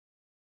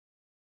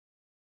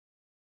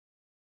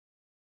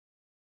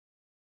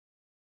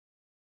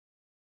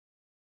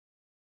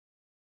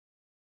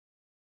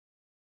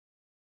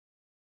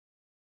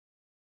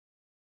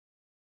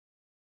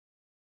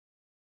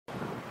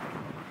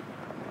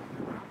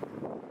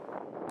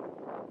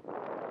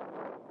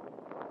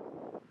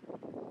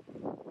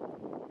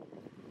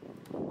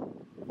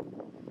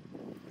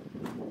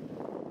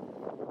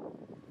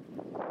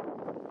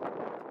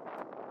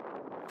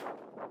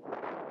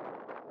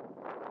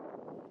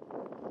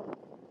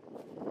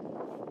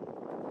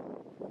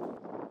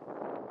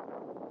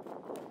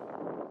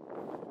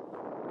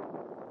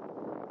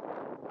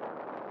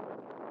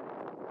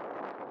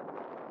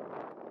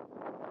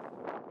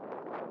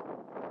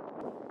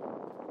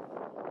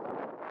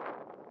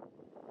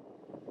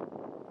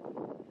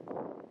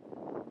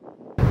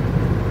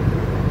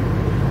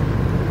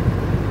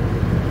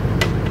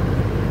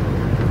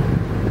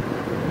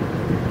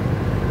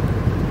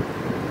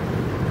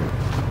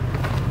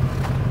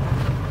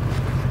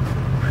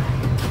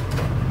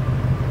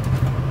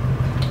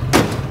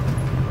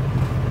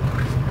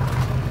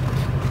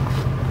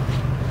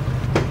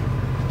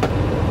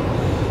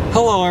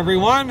Hello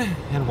everyone,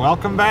 and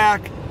welcome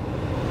back.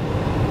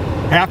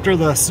 After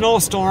the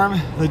snowstorm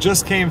that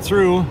just came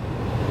through,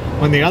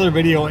 when the other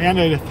video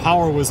ended,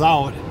 power was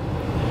out.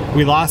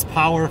 We lost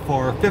power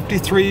for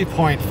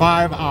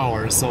 53.5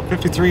 hours, so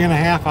 53 and a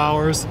half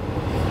hours.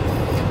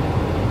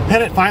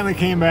 And it finally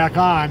came back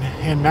on,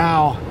 and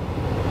now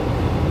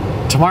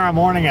tomorrow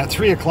morning at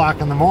 3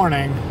 o'clock in the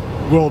morning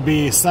will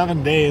be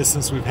 7 days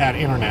since we've had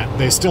internet.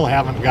 They still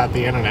haven't got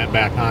the internet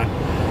back on.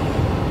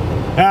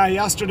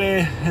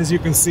 Yesterday, as you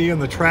can see in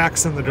the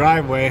tracks in the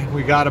driveway,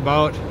 we got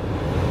about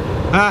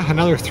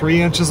another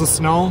 3 inches of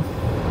snow.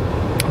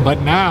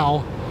 But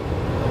now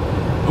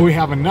we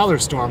have another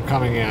storm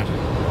coming in.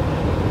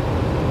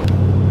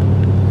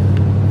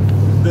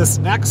 This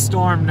next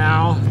storm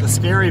now, the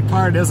scary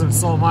part isn't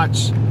so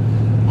much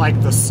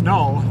like the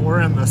snow.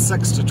 We're in the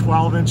 6 to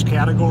 12 inch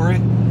category,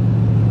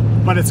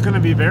 but it's going to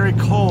be very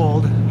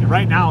cold.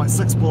 Right now it's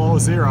 6 below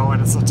zero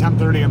and it's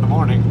 10:30 in the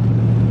morning.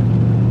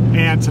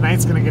 And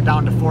tonight's going to get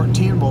down to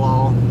 14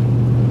 below,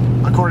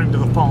 according to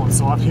the phone.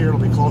 So up here it'll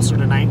be closer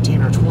to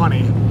 19 or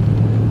 20.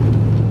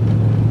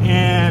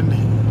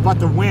 But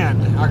the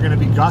wind are going to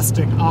be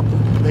gusting up,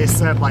 they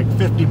said, like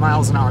 50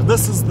 miles an hour.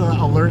 This is the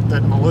alert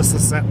that Melissa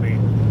sent me.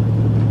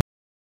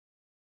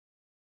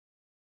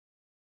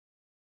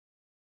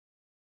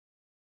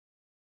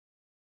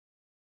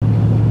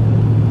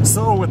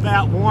 So with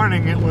that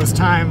warning, it was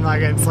time,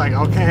 it's like,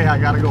 okay, I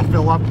got to go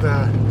fill up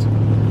the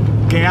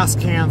gas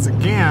cans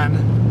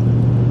again.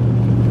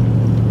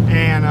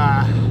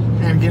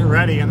 And get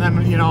ready. And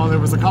then, you know, there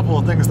was a couple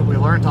of things that we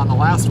learned on the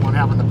last one,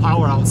 having the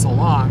power out so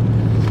long,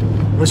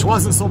 which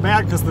wasn't so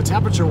bad because the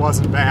temperature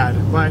wasn't bad.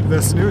 But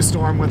this new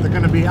storm with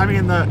going to be, I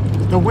mean, the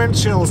wind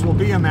chills will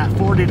be in that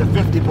 40 to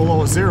 50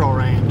 below zero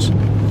range.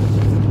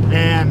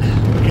 And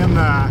in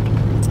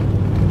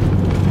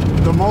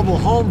the mobile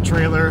home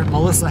trailer,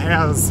 Melissa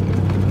has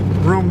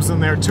rooms in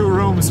there, 2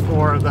 rooms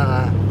for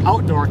the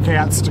outdoor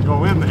cats to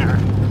go in there.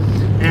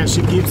 And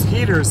she keeps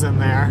heaters in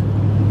there.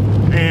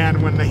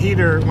 And when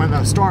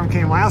the storm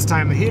came last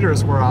time, the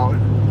heaters were out.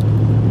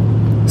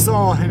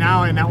 So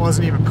now, and that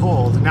wasn't even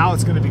cold. Now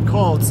it's going to be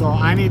cold, so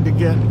I need to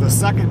get the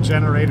second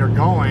generator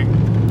going.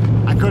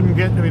 I couldn't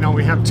get, you know,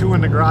 we have 2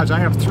 in the garage. I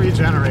have 3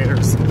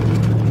 generators.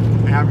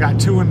 And I've got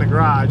 2 in the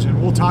garage,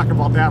 and we'll talk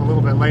about that a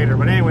little bit later.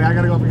 But anyway, I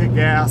got to go up and get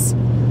gas,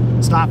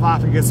 stop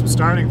off and get some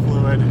starting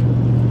fluid,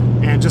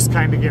 and just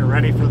kind of get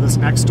ready for this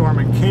next storm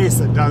in case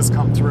it does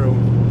come through.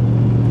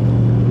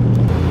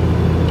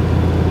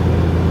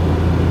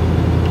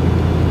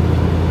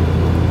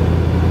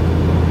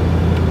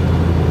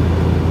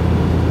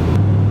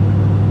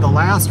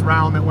 Last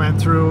round that went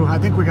through, I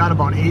think we got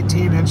about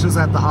 18 inches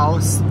at the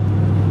house,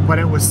 but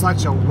it was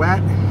such a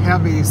wet,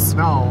 heavy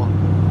snow.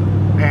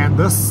 And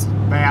this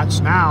batch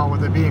now,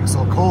 with it being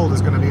so cold,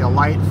 is going to be a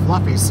light,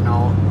 fluffy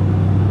snow.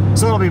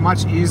 So it'll be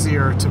much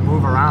easier to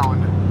move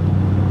around.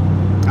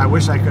 I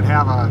wish I could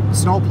have a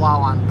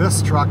snowplow on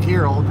this truck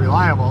here, Old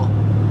Reliable,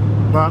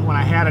 but when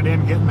I had it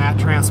in getting that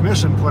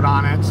transmission put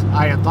on it,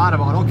 I had thought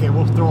about, okay,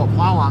 we'll throw a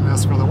plow on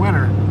this for the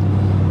winter.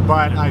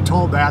 But I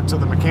told that to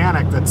the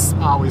mechanic that's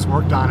always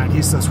worked on it.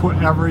 He says,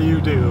 whatever you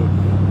do,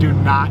 do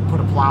not put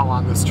a plow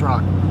on this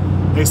truck.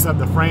 They said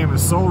the frame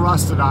is so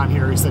rusted on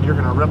here, he said, you're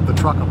going to rip the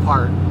truck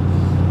apart.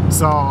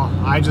 So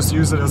I just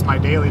use it as my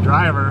daily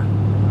driver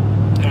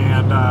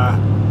and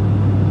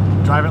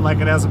drive it like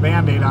it has a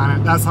Band-Aid on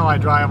it. That's how I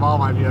drive all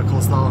my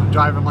vehicles, though.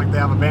 Drive them like they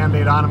have a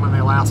Band-Aid on them and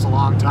they last a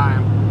long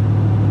time.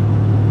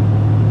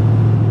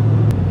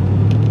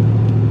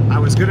 I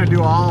was going to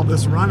do all of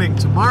this running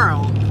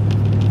tomorrow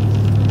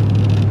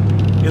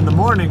in the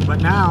morning,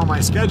 but now my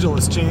schedule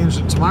has changed,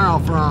 and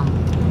tomorrow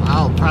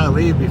I'll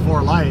probably leave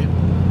before light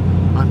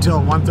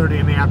until 1:30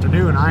 in the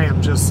afternoon. I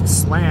am just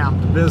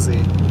slammed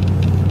busy.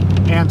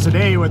 And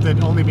today, with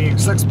it only being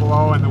 6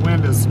 below and the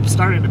wind is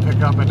starting to pick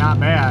up but not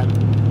bad,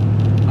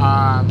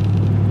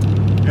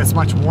 it's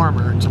much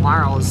warmer.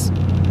 Tomorrow's,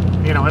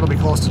 you know, it'll be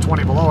close to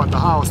 20 below at the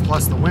house,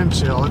 plus the wind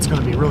chill. It's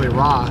going to be really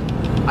raw.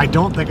 I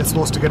don't think it's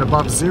supposed to get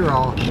above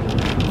zero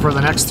for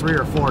the next 3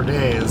 or 4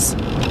 days.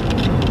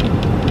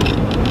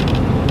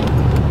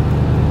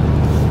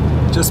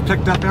 Just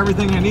picked up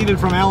everything I needed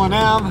from L&M.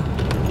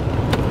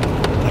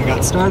 I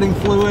got starting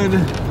fluid,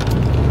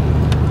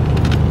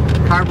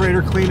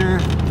 carburetor cleaner,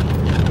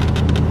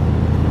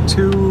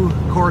 2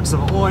 quarts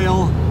of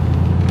oil,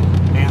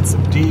 and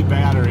some D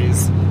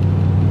batteries.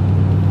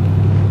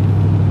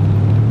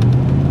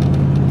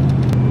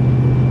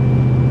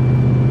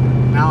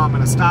 Now I'm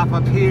going to stop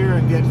up here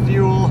and get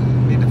fuel.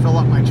 Need to fill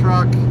up my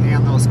truck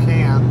and those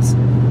cans.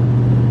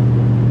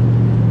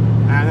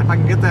 And if I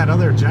can get that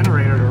other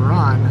generator to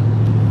run,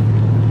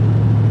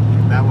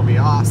 that will be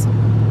awesome.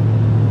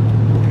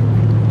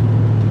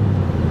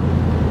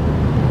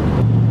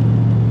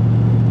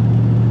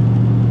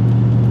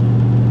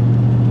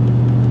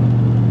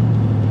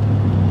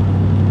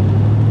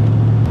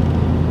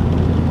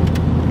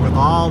 With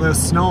all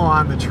this snow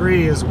on, the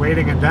tree is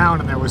weighting it down,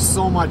 and there was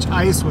so much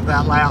ice with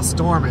that last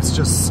storm, it's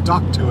just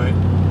stuck to it.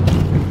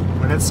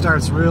 When it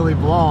starts really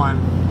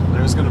blowing,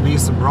 there's going to be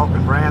some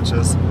broken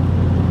branches.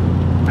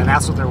 And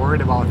that's what they're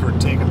worried about for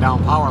taking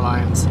down power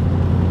lines.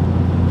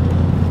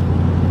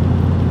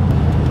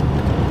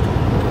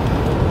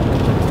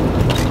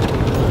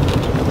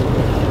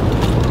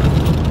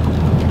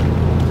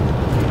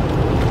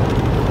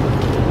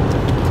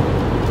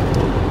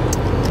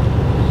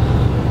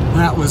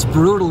 That was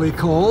brutally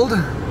cold,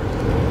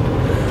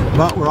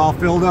 but we're all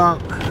filled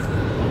up.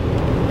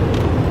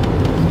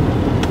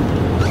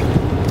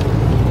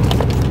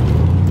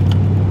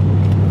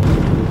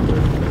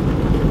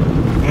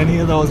 Any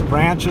of those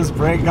branches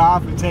break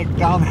off and take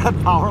down that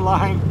power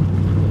line,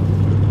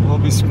 we'll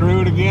be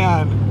screwed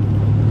again.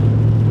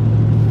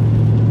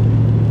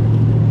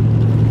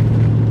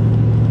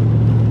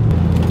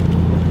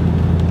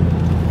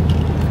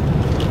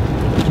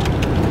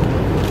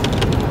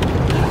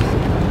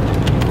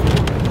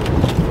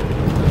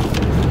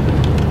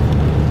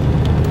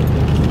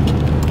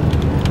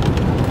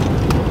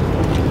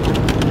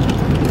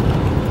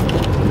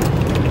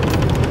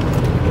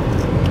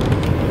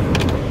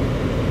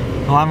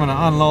 Well, I'm going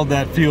to unload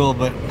that fuel,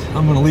 but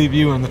I'm going to leave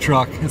you in the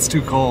truck. It's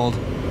too cold.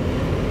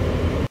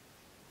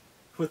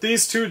 With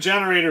these two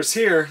generators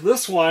here,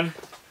 this one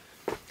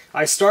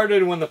I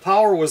started when the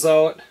power was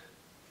out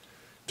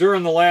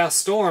during the last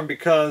storm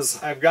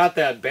because I've got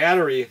that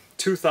battery,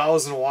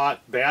 2,000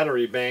 watt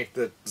battery bank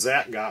that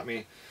Zach got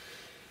me.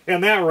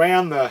 And that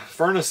ran the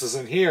furnaces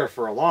in here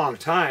for a long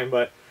time,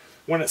 but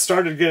when it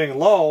started getting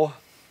low,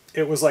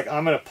 it was like,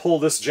 I'm going to pull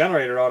this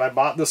generator out. I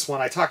bought this one.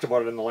 I talked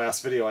about it in the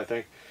last video, I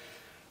think.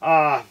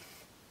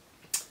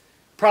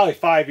 Probably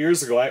 5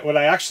 years ago. What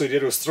I actually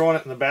did was throwing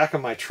it in the back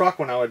of my truck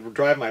when I would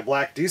drive my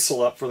black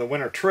diesel up for the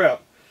winter trip,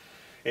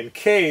 in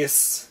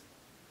case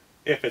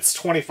if it's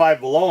 25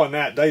 below and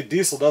that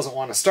diesel doesn't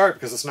want to start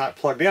because it's not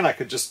plugged in, I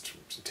could just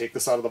take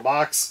this out of the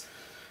box,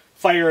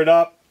 fire it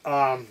up,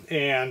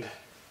 and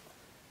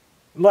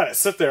let it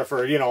sit there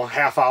for, you know,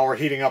 half hour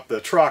heating up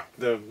the truck,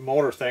 the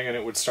motor thing, and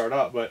it would start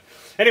up. But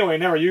anyway,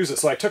 never used it,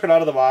 so I took it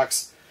out of the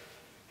box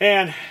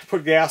and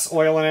put gas,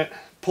 oil in it,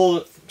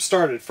 pulled it,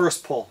 started,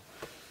 first pull.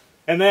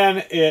 And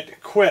then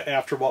it quit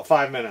after about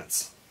 5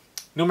 minutes.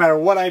 No matter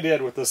what I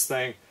did with this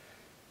thing,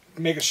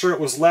 making sure it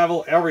was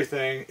level,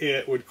 everything,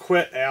 it would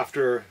quit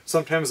after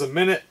sometimes a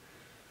minute,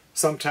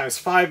 sometimes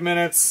 5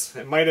 minutes.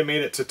 It might have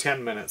made it to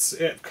 10 minutes,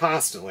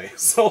 constantly.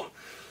 So,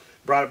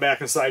 brought it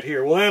back inside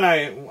here. Well, then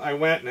I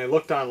went and I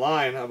looked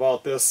online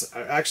about this.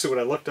 Actually,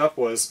 what I looked up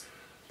was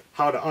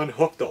how to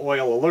unhook the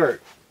oil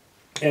alert.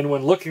 And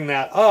when looking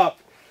that up,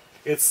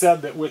 it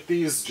said that with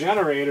these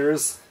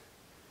generators,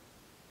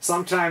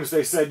 sometimes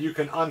they said you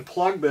can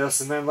unplug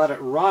this and then let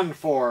it run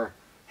for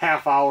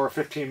half hour,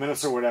 15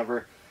 minutes or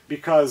whatever,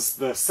 because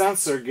the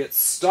sensor gets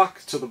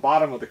stuck to the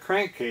bottom of the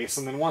crankcase,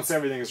 and then once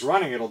everything's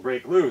running, it'll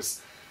break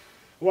loose.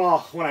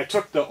 Well, when I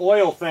took the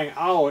oil thing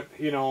out,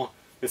 you know,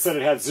 it said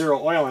it had 0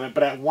 oil in it,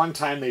 but at one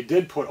time they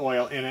did put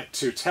oil in it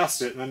to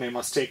test it, and then they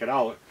must take it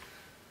out.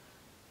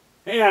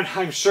 And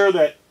I'm sure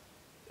that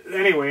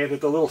anyway,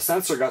 that the little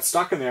sensor got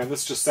stuck in there, and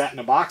this just sat in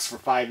a box for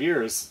 5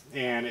 years,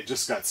 and it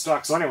just got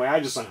stuck. So anyway, I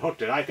just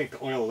unhooked it. I think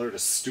the oil alert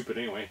is stupid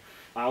anyway.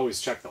 I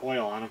always check the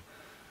oil on them.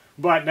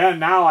 But then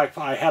now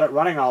I had it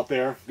running out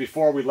there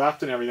before we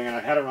left and everything, and I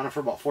had it running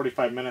for about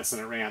 45 minutes,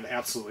 and it ran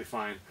absolutely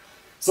fine.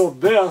 So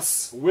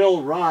this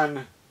will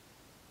run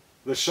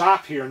the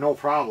shop here no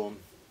problem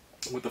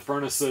with the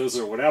furnaces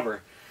or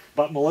whatever.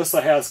 But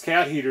Melissa has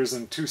cat heaters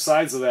in 2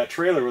 sides of that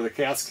trailer where the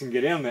cats can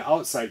get in, the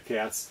outside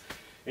cats,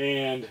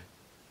 and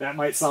that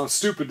might sound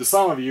stupid to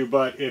some of you,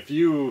 but if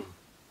you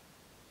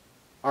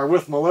are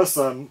with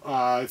Melissa,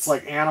 it's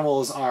like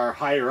animals are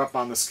higher up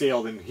on the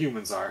scale than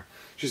humans are.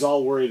 She's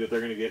all worried that they're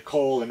going to get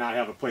cold and not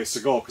have a place to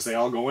go because they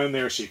all go in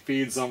there. She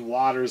feeds them,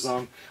 waters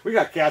them. We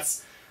got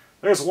cats.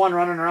 There's one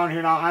running around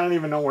here now. I don't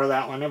even know where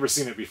that one. I've never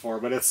seen it before,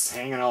 but it's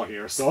hanging out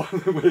here, so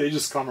they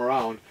just come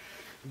around.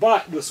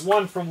 But this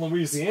one from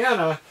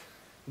Louisiana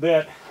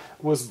that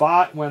was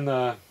bought when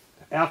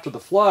after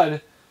the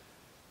flood,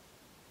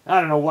 I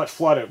don't know what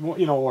flood it,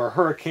 you know, or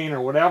hurricane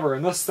or whatever,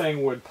 and this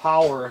thing would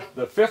power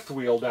the 5th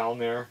wheel down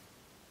there,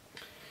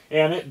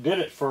 and it did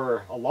it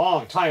for a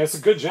long time. It's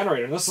a good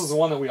generator, and this is the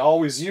one that we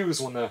always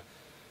use when the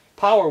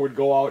power would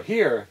go out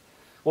here.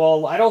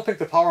 Well, I don't think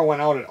the power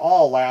went out at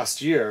all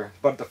last year,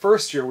 but the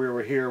first year we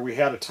were here, we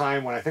had a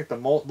time when I think the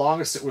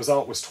longest it was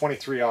out was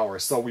 23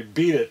 hours, so we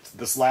beat it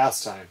this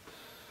last time.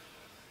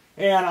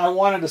 And I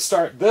wanted to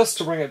start this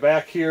to bring it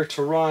back here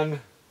to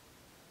run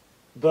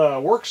the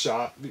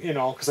workshop, you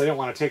know, because I didn't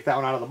want to take that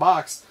one out of the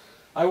box.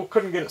 I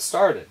couldn't get it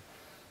started.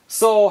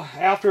 So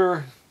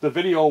after the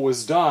video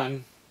was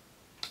done,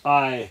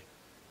 I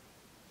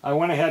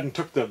went ahead and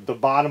took the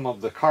bottom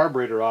of the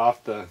carburetor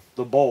off, the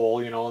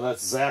bowl, you know, and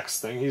that's Zach's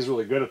thing. He's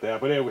really good at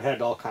that, but it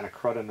had all kind of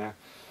crud in there.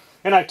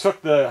 And I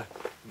took the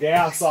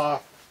gas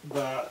off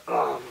the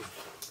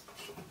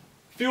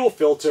fuel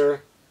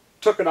filter,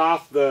 took it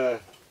off the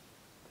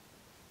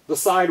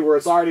side where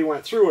it's already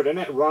went through it, and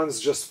it runs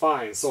just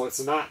fine, so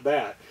it's not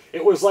that.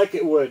 It was like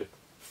it would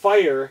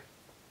fire,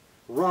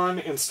 run,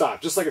 and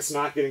stop, just like it's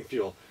not getting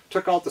fuel.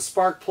 Took out the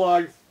spark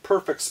plug,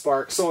 perfect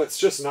spark, so it's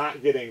just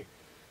not getting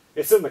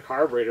It's in the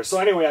carburetor. So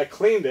anyway, I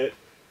cleaned it,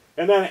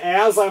 and then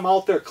as I'm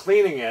out there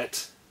cleaning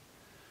it,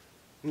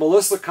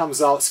 Melissa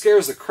comes out,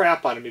 scares the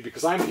crap out of me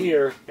because I'm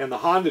here, and the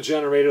Honda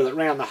generator that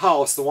ran the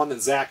house, the one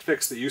that Zach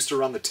fixed that used to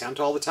run the tent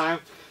all the time,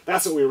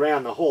 that's what we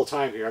ran the whole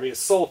time here. I mean, it's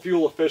so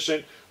fuel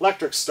efficient,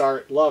 electric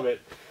start, love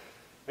it.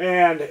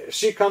 And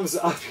she comes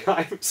up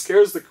behind me,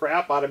 scares the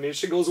crap out of me.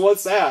 She goes,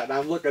 "What's that?" And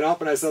I'm looking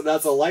up, and I said,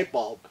 "That's a light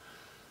bulb."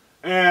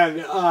 And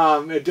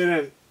it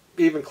didn't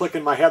even click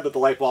in my head that the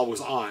light bulb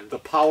was on. The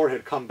power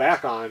had come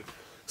back on,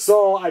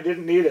 so I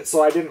didn't need it,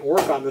 so I didn't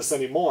work on this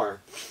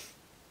anymore.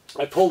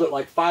 I pulled it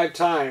like 5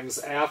 times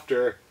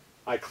after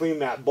I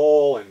cleaned that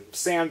bowl and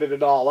sanded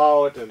it all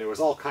out, and there was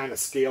all kind of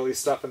scaly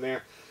stuff in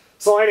there.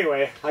 So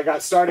anyway, I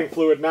got starting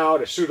fluid now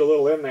to shoot a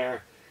little in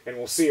there, and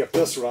we'll see if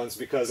this runs,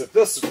 because if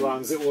this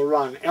runs, it will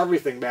run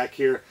everything back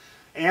here,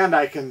 and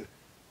I can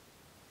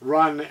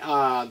run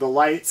the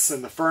lights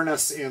and the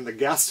furnace in the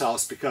guest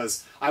house,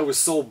 because I was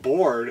so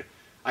bored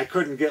I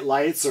couldn't get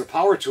lights or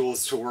power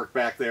tools to work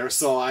back there,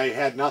 so I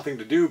had nothing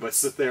to do but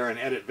sit there and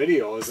edit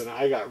videos, and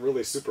I got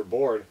really super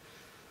bored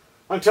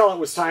until it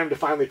was time to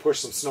finally push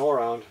some snow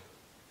around.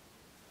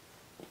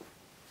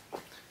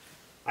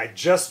 I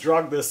just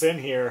drug this in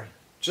here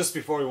just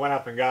before we went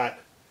up and got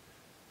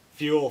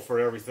fuel for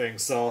everything,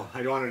 so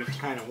I wanted it to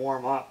kind of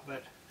warm up.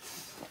 But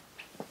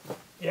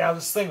yeah,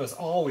 this thing was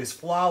always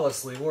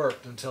flawlessly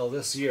worked until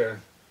this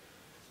year.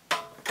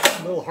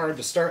 A little hard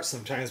to start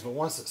sometimes, but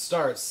once it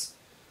starts,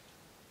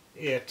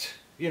 it,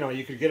 you know,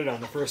 you could get it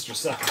on the first or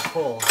second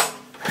pull.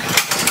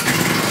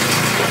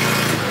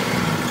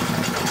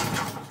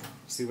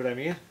 See what I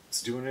mean?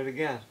 It's doing it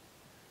again.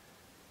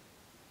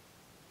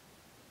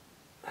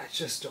 I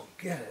just don't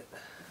get it.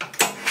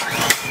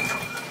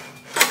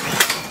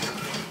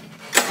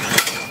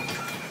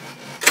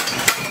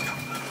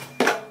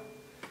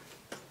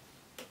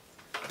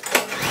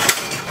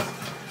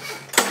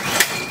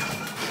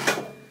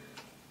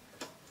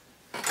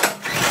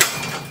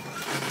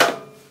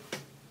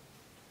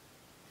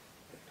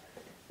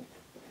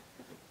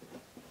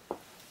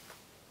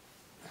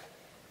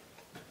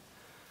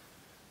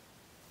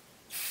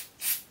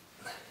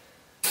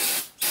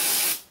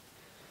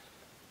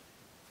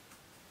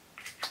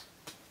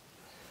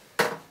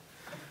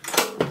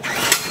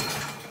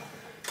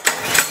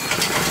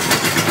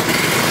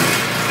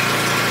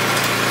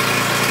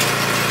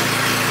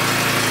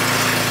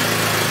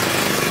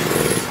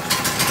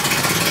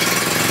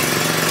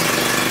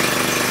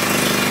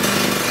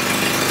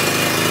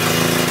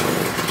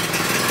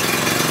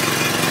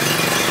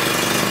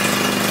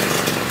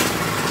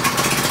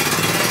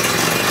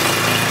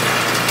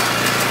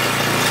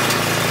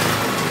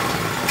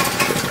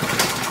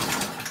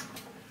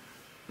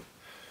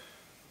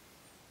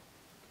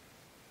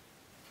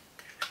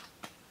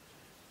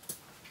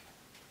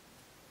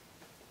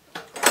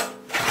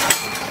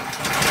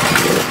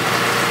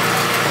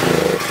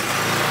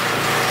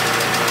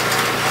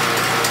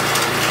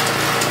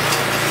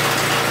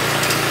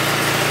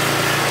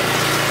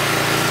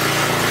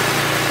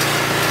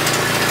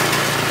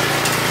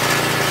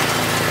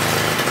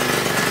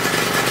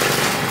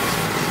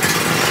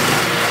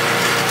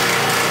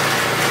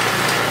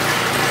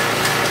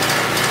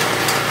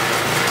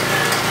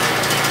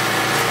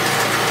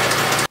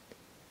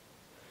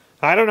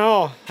 I don't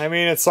know. I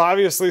mean, it's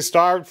obviously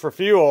starved for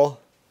fuel,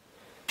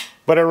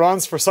 but it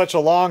runs for such a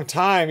long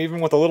time,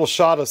 even with a little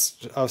shot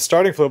of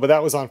starting fluid, but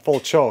that was on full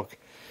choke.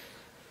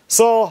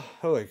 So,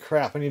 holy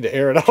crap, I need to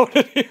air it out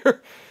in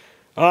here.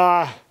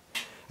 I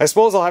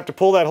suppose I'll have to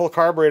pull that whole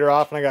carburetor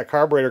off, and I got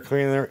carburetor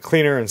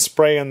cleaner and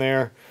spray in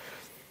there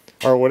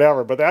or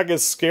whatever, but that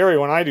gets scary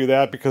when I do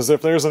that, because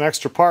if there's an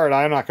extra part,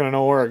 I'm not going to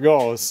know where it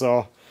goes.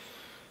 So,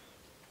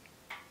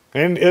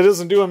 and it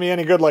isn't doing me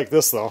any good like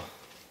this, though.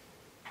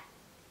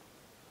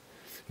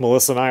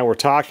 Melissa and I were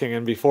talking,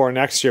 and before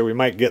next year we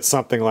might get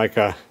something like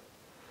a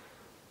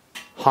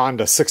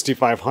Honda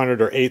 6500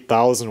 or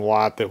 8000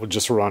 watt that would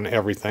just run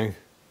everything.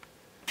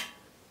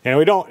 And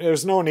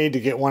there's no need to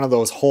get one of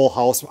those whole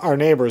house. Our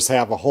neighbors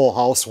have a whole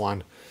house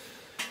one.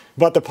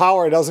 But the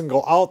power doesn't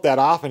go out that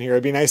often here.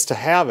 It'd be nice to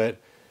have it,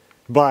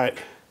 but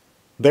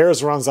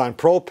theirs runs on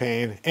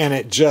propane and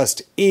it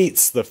just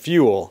eats the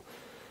fuel.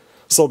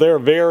 So they're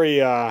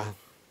very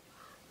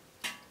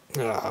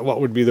what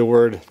would be the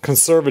word,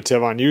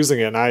 conservative on using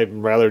it, and I'd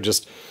rather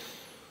just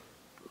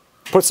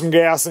put some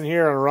gas in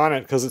here and run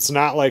it, because it's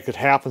not like it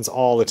happens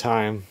all the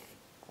time.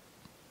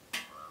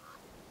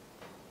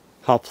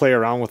 I'll play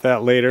around with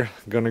that later.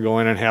 I'm going to go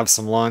in and have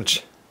some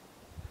lunch.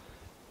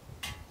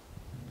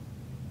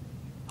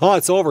 Oh,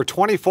 it's over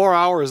 24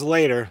 hours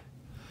later.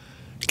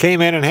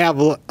 Came in and had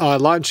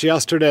lunch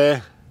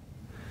yesterday,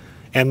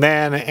 and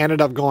then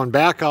ended up going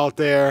back out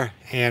there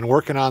and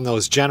working on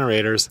those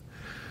generators.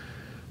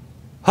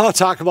 I'll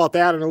talk about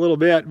that in a little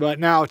bit, but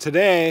now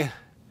today,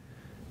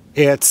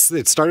 it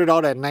started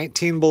out at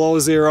 19 below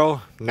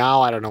zero.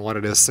 Now I don't know what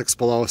it is, 6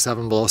 below,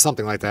 7 below,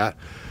 something like that.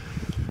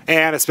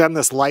 And it's been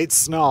this light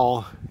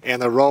snow,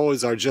 and the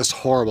roads are just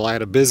horrible. I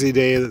had a busy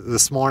day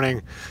this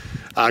morning.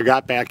 I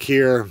got back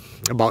here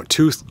about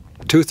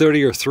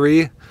 2:30 or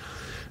 3.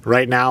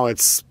 Right now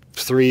it's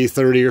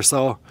 3:30 or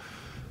so,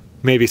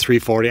 maybe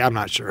 3:40, I'm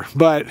not sure.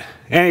 But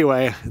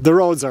anyway, the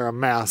roads are a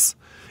mess,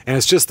 and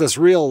it's just this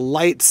real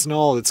light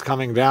snow that's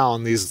coming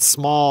down, these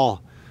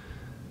small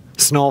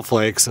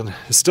snowflakes, and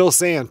it's still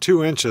saying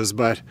 2 inches,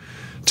 but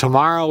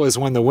tomorrow is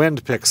when the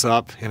wind picks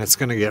up and it's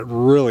going to get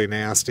really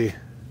nasty.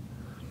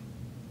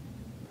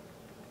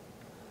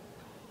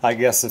 I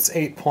guess it's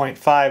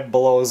 8.5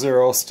 below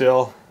zero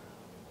still.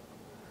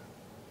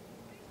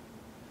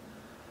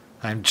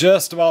 I'm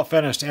just about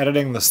finished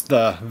editing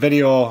the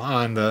video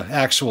on the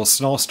actual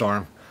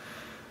snowstorm.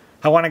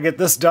 I want to get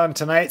this done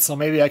tonight, so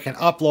maybe I can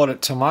upload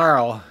it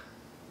tomorrow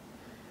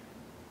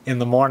in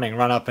the morning,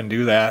 run up and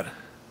do that.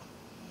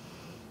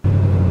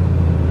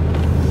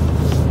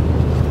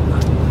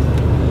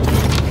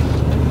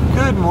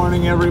 Good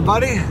morning,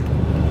 everybody.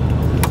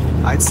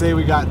 I'd say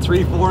we got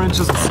 3-4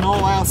 inches of snow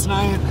last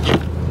night,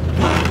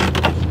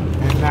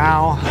 and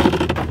now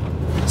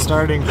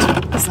starting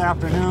this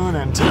afternoon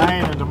and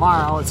tonight and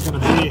tomorrow, it's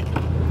going to be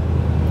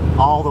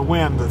all the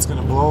wind that's going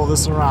to blow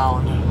this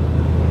around.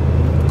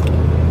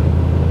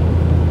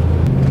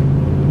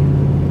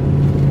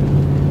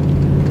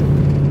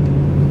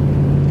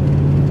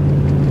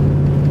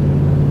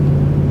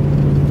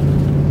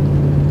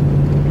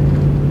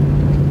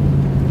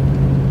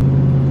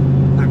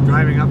 I'm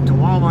driving up to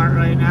Walmart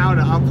right now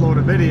to upload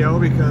a video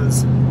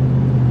because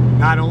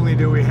not only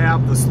do we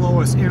have the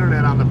slowest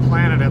internet on the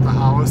planet at the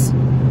house,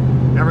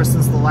 ever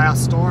since the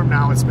last storm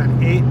now, it's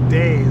been 8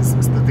 days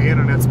that the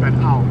internet's been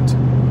out.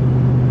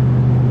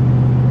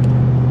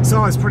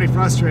 So it's pretty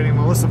frustrating.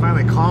 Melissa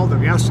finally called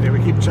them yesterday.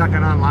 We keep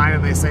checking online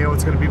and they say, oh,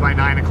 it's going to be by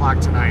 9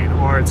 o'clock tonight,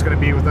 or it's going to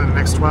be within the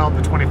next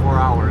 12 to 24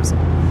 hours.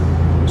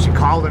 She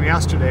called them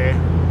yesterday,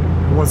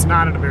 was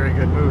not in a very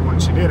good mood when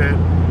she did it,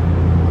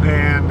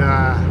 and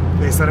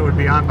they said it would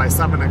be on by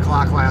 7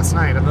 o'clock last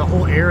night, and the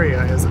whole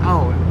area is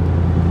out.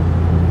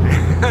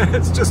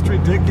 It's just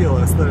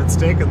ridiculous that it's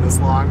taken this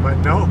long, but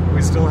no,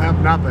 we still have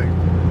nothing.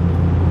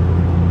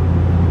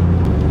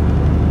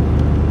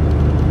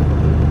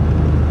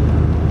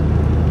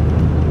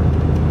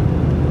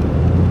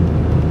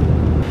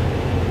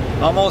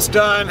 Almost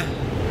done.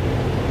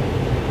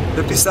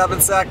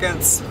 57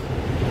 seconds.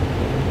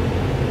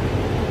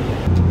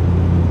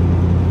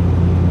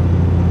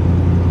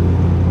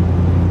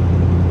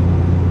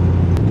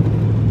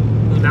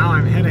 Now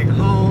I'm heading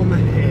home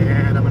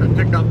and I'm going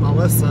to pick up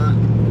Melissa.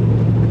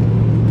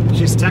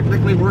 She's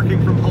technically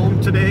working from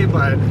home today,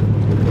 but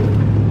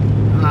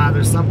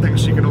there's some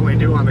things she can only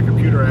do on the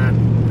computer at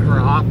her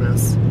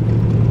office.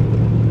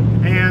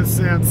 And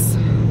since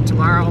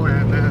tomorrow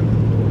and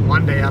then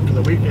Monday after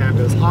the weekend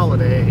is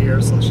holiday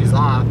here, so she's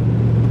off,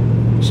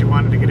 she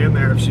wanted to get in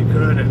there if she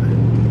could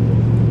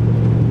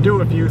and do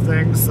a few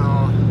things.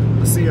 So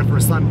we'll see if her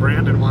son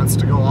Brandon wants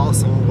to go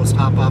also. We'll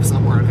stop off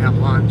somewhere and have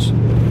lunch.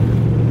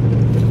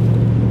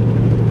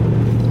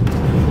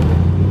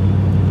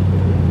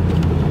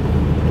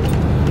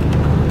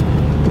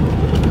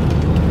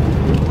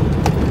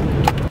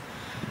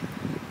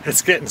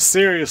 It's getting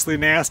seriously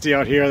nasty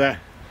out here. That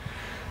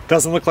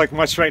doesn't look like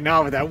much right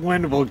now, but that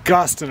wind will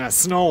gust and that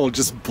snow will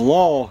just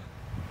blow.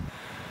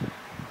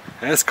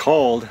 And it's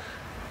cold.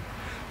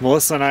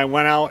 Melissa and I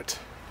went out.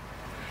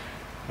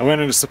 I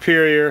went into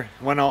Superior,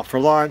 went out for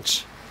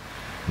lunch,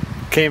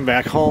 came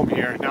back home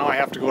here. Now I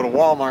have to go to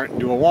Walmart and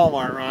do a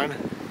Walmart run.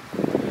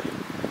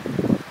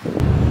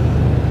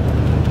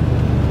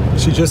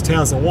 She just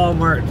has a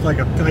Walmart,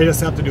 I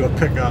just have to do a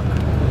pickup.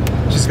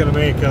 She's gonna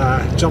make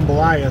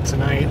jambalaya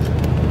tonight.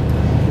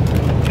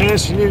 And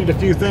she needed a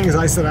few things.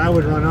 I said I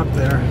would run up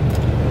there.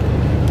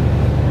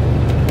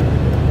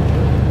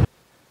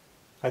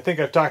 I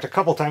think I've talked a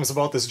couple times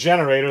about this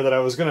generator that I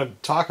was going to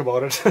talk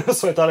about it,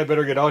 so I thought I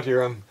better get out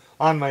here.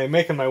 I'm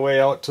making my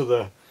way out to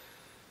the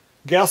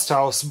guest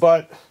house,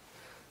 but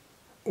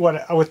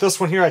with this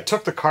one here, I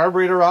took the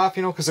carburetor off,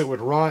 because it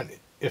would run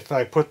if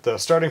I put the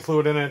starting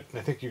fluid in it. I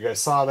think you guys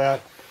saw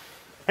that.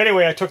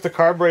 Anyway, I took the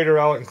carburetor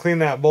out and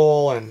cleaned that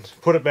bowl and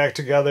put it back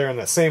together, and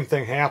that same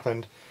thing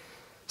happened.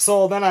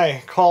 So then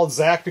I called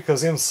Zach,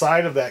 because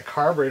inside of that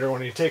carburetor,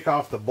 when you take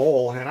off the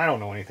bowl, and I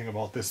don't know anything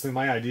about this,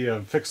 my idea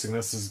of fixing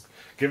this is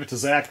give it to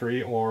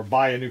Zachary or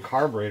buy a new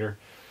carburetor.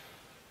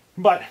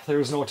 But there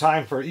was no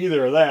time for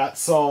either of that,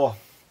 so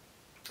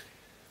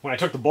when I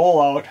took the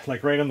bowl out,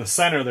 right in the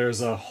center,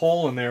 there's a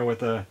hole in there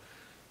with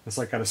it's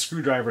got a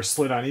screwdriver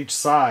slit on each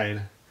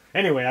side.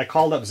 Anyway, I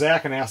called up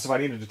Zach and asked if I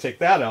needed to take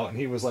that out, and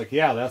he was like,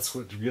 yeah, that's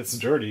what gets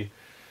dirty.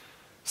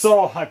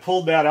 So I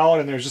pulled that out,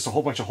 and there's just a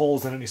whole bunch of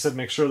holes in it. He said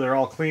make sure they're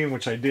all clean,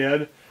 which I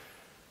did.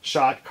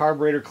 Shot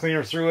carburetor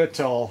cleaner through it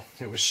till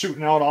it was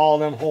shooting out all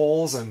of them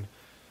holes, and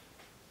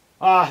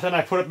then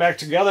I put it back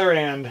together,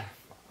 and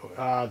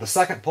the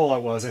second pull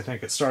I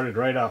think it started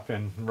right up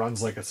and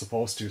runs like it's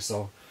supposed to.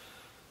 So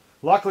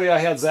luckily I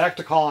had Zach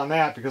to call on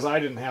that, because I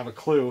didn't have a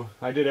clue.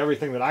 I did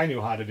everything that I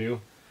knew how to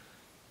do.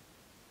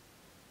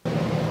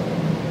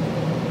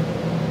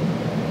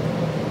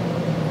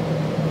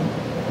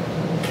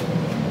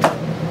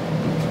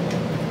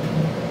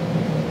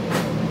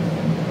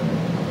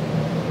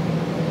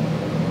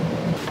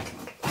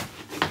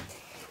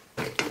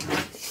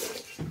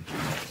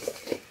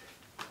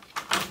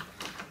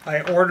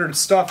 I ordered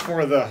stuff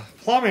for the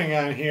plumbing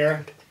on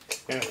here,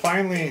 and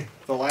finally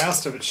the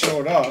last of it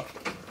showed up.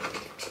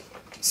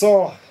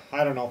 So,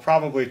 I don't know,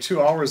 probably 2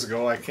 hours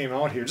ago I came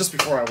out here, just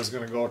before I was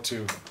going to go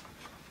to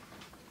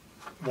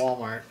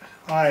Walmart.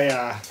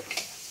 I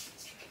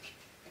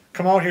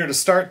come out here to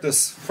start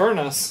this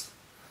furnace,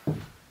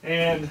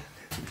 and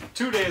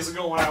 2 days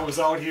ago when I was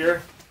out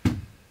here,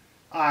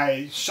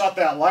 I shut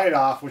that light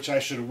off, which I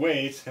should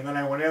wait, and then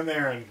I went in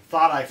there and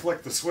thought I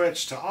flicked the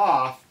switch to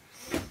off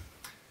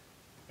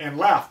and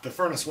left. The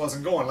furnace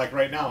wasn't going. Like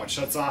right now, it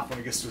shuts off when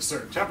it gets to a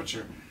certain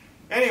temperature.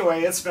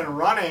 Anyway, it's been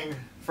running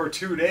for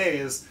 2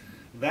 days.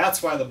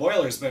 That's why the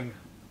boiler's been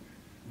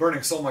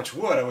burning so much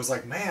wood. I was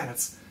like, man,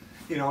 it's,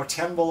 you know,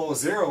 10 below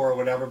zero or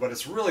whatever, but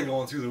it's really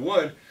going through the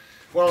wood.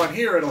 Well, in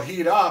here it'll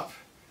heat up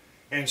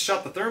and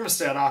shut the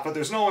thermostat off, but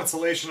there's no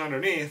insulation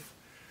underneath.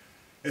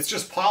 It's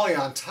just poly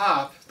on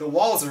top. The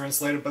walls are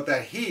insulated, but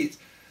that heat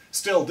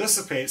still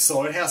dissipates,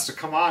 so it has to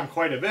come on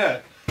quite a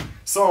bit.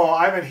 So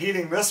I've been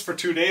heating this for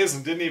 2 days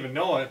and didn't even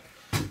know it.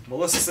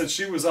 Melissa said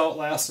she was out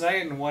last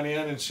night and went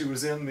in, and she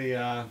was in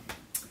the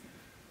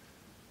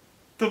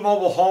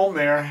mobile home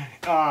there,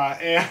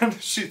 and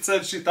she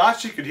said she thought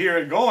she could hear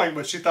it going,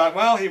 but she thought,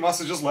 well, he must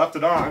have just left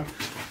it on.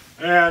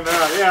 And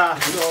yeah,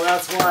 so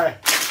that's why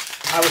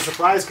I was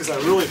surprised, because I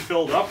really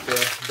filled up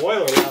the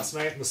boiler last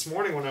night, and this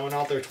morning when I went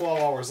out there 12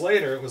 hours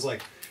later, it was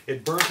like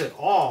it burnt it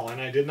all, and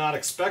I did not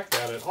expect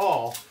that at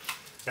all,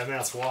 and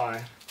that's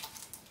why.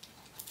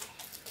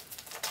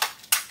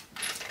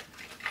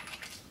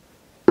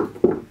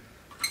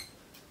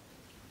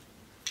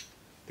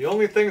 The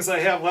only things I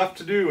have left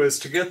to do is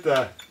to get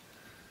the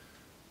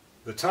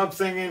tub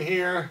thing in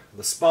here,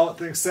 the spout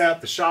thing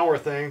set, the shower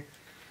thing,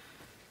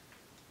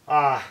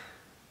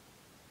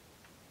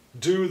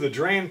 do the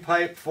drain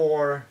pipe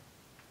for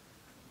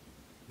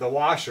the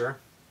washer,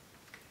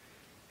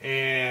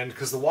 and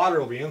because the water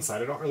will be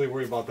inside, I don't really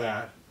worry about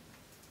that.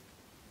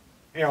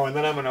 You know, and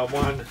then I'm going to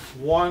run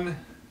one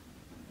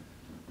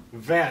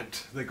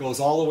vent that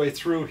goes all the way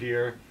through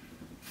here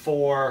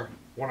for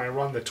when I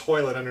run the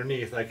toilet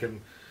underneath.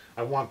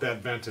 I want that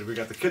vented. We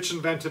got the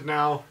kitchen vented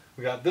now,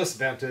 we got this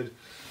vented.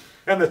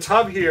 And the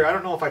tub here, I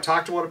don't know if I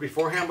talked about it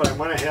beforehand, but I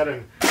went ahead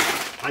and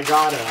I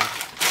got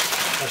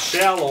a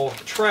shallow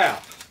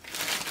trap,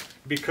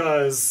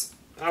 because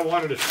I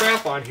wanted a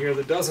trap on here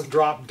that doesn't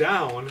drop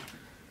down,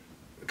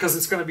 because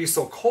it's going to be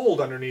so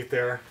cold underneath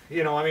there.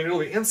 You know, I mean, it'll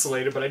be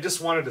insulated, but I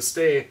just wanted to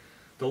stay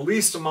the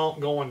least amount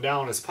going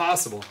down as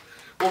possible.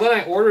 Well, then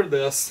I ordered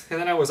this, and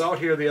then I was out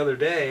here the other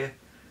day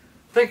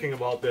thinking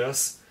about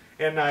this,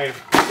 and I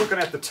was looking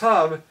at the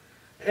tub,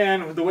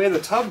 and the way the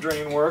tub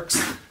drain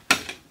works,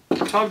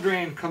 the tub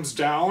drain comes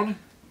down,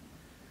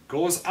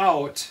 goes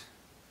out,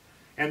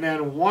 and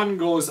then one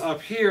goes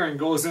up here and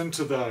goes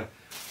into the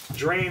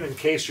drain in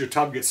case your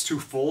tub gets too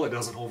full, it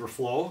doesn't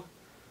overflow.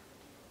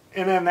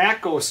 And then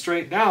that goes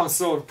straight down.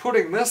 So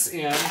putting this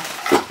in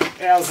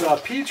as a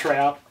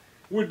P-trap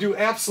would do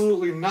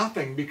absolutely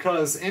nothing,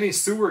 because any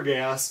sewer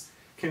gas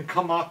can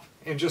come up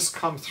and just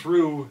come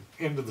through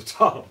into the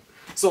tub.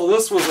 So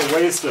this was a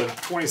waste of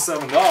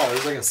 $27.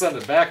 I can send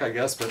it back, I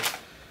guess, but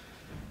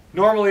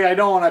normally I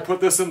don't. I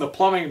put this in the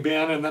plumbing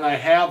bin, and then I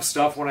have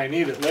stuff when I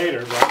need it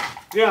later. But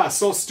yeah,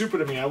 so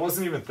stupid of me. I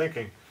wasn't even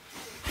thinking.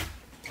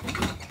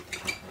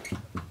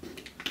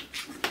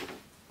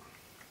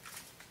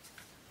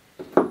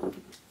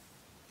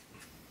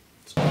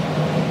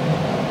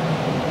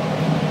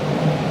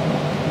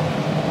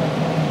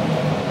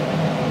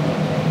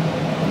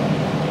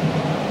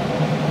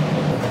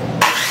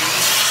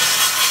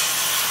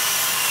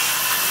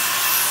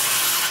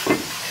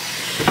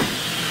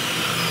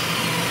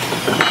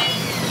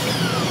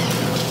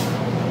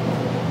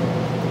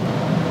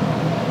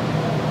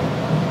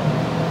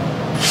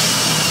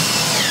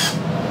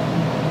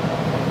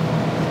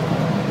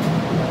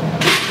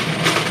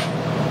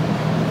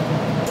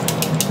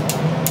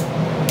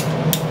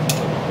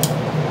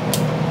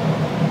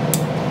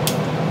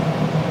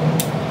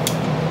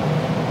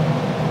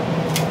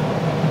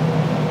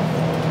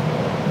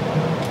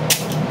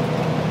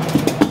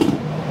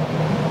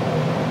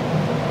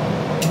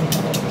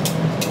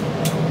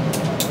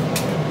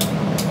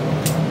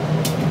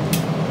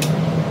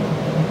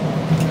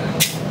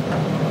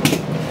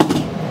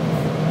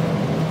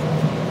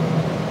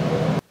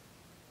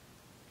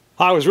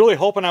 I was really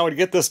hoping I would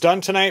get this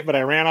done tonight, but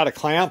I ran out of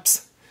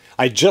clamps.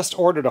 I just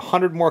ordered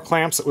 100 more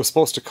clamps that was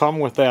supposed to come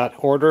with that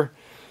order.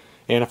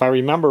 And if I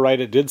remember right,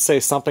 it did say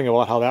something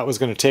about how that was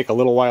going to take a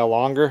little while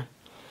longer.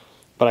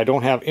 But I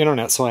don't have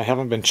internet, so I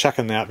haven't been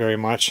checking that very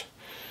much.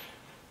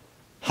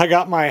 I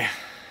got my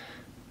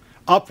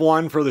up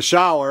one for the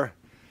shower.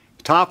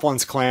 The top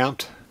one's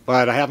clamped,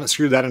 but I haven't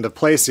screwed that into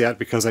place yet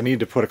because I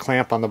need to put a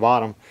clamp on the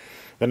bottom.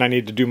 Then I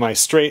need to do my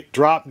straight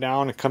drop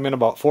down and come in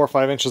about 4 or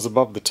 5 inches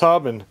above the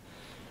tub and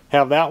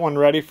have that one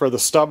ready for the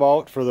stub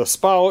out for the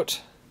spout.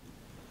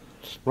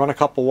 Run a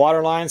couple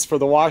water lines for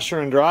the washer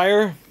and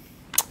dryer.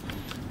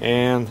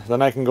 And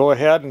then I can go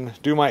ahead and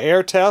do my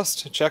air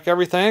test, check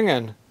everything,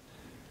 and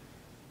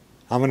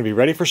I'm going to be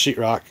ready for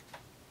sheetrock.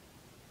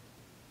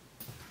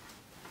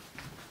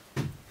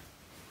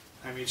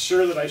 Made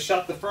sure that I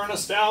shut the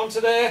furnace down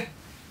today.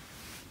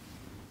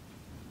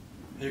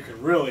 You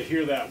can really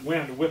hear that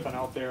wind whipping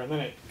out there, and then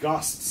it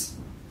gusts.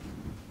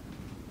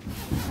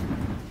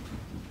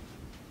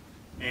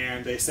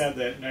 And they said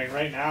that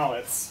right now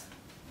it's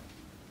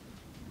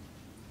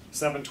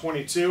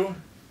 7:22,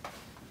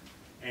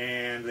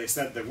 and they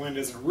said the wind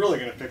isn't really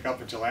going to pick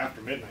up until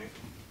after midnight.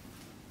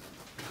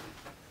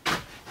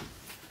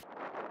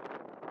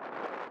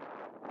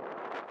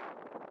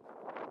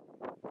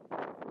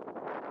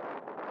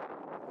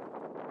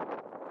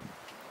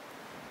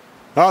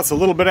 Well, it's a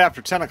little bit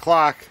after 10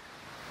 o'clock.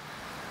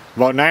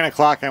 About 9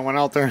 o'clock I went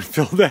out there and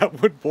filled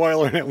that wood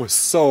boiler, and it was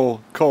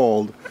so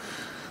cold.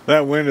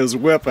 That wind is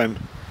whipping.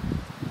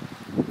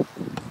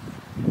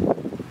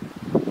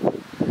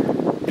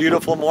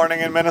 Beautiful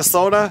morning in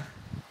Minnesota.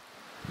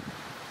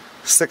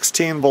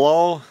 16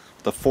 below,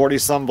 the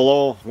 40-some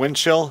below wind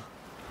chill.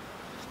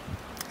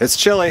 It's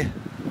chilly.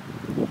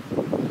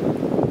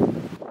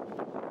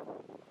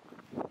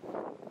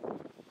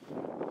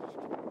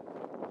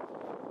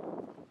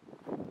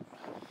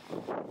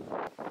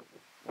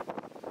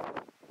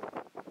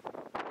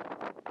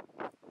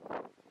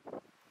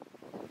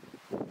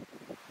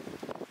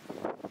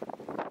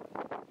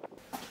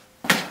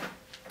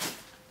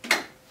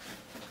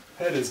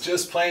 It is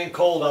just plain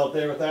cold out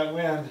there with that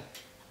wind.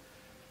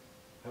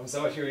 I was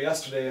out here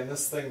yesterday and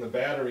this thing, the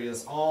battery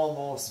is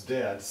almost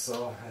dead,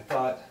 so I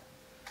thought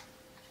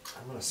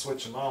I'm going to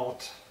switch them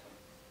out.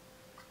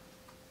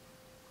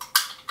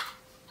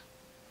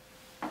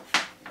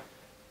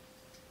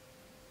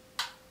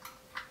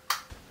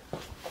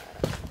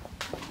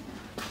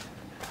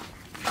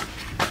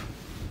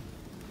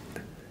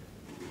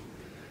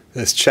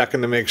 Just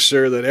checking to make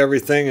sure that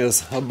everything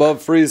is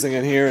above freezing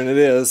in here, and it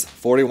is.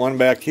 41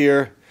 back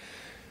here.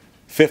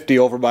 50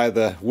 over by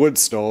the wood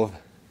stove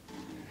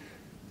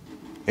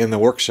in the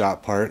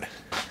workshop part. It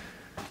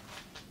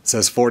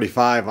says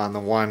 45 on the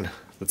one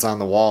that's on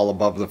the wall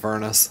above the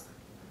furnace.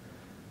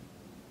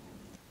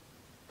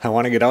 I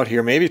want to get out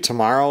here maybe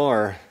tomorrow,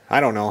 or I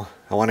don't know.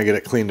 I want to get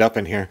it cleaned up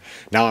in here.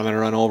 Now I'm going to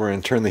run over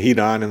and turn the heat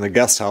on in the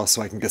guest house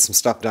so I can get some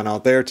stuff done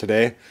out there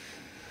today.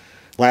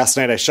 Last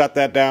night I shut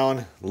that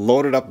down,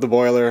 loaded up the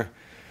boiler,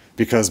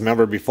 because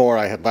remember before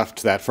I had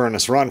left that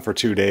furnace run for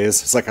 2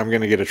 days. It's like I'm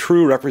going to get a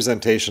true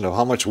representation of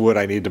how much wood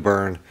I need to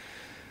burn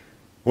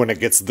when it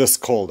gets this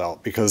cold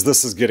out, because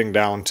this is getting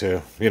down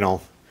to, you know,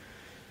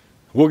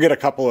 we'll get a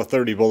couple of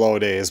 30 below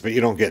days, but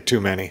you don't get too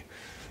many.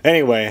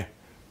 Anyway,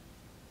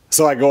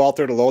 so I go out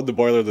there to load the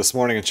boiler this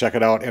morning and check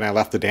it out, and I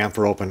left the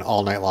damper open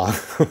all night long.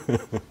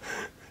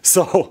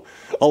 So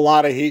a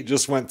lot of heat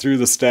just went through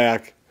the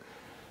stack.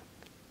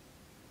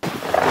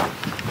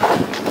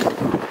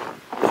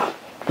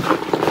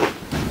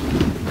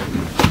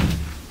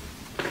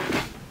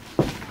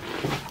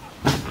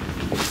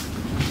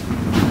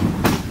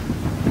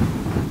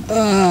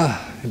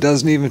 It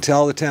doesn't even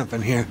tell the temp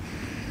in here.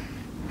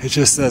 It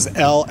just says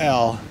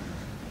LL.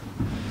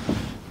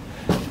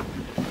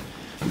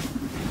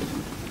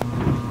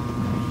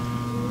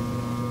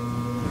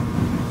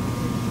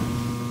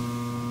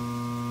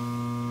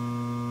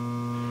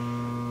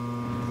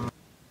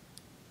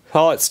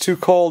 Oh, it's too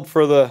cold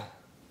for the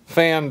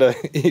fan to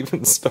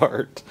even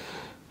start.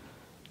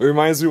 It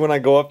reminds me when I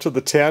go up to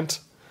the tent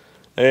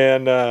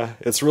and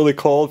it's really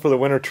cold for the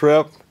winter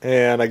trip,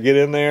 and I get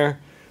in there,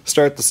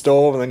 start the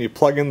stove, and then you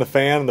plug in the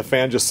fan, and the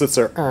fan just sits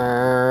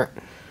there,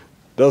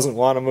 doesn't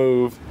want to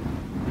move.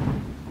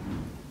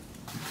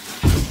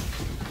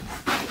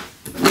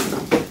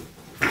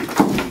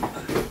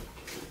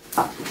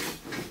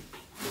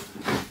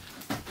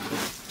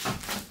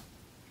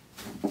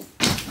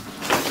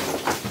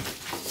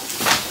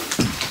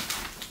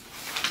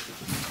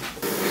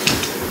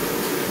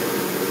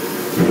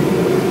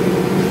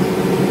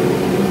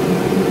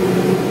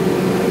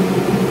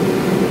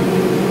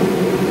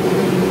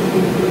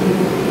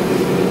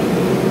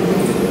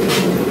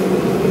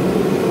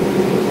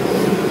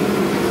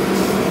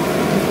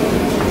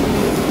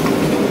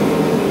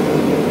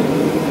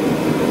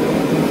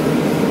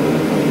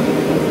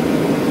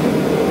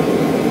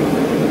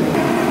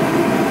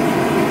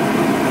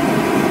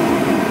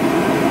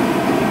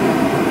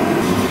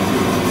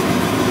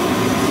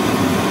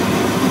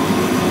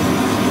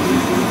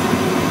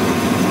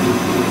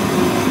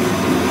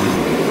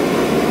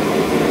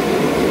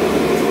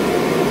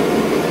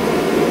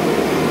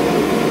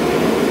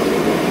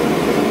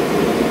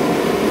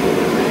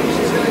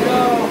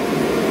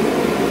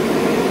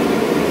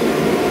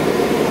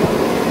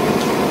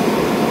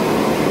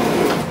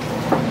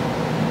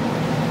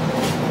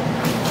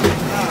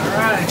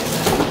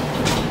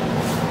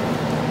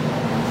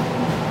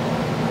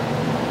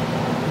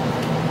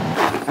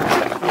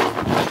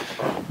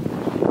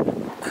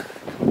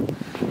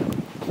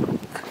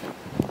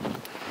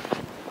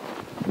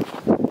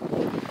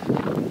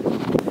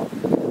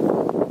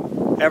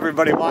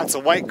 Everybody wants a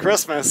white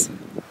Christmas.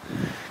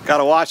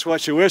 Gotta watch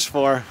what you wish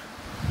for.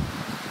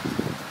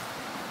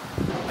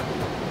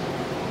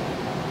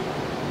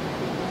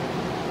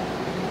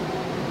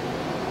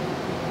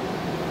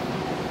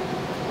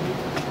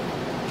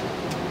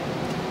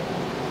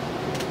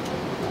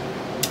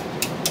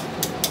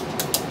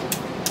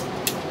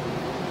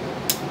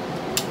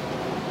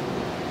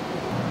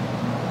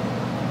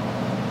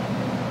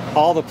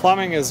 All the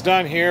plumbing is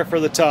done here for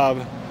the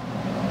tub.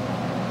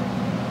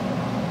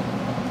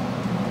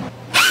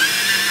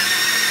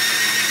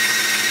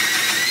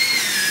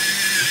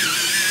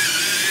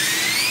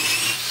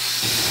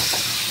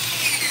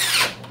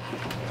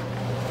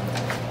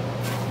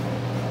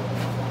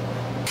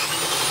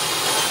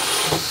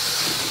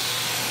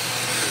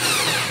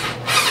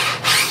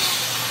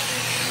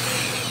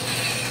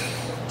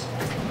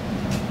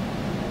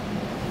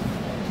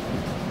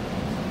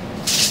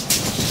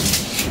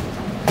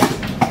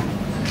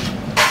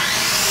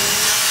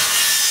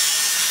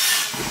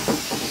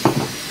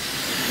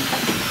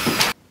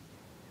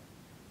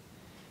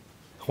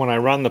 When I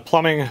run the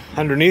plumbing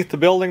underneath the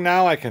building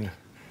now, I can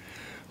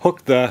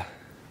hook the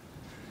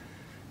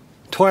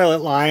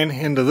toilet line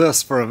into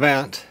this for a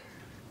vent.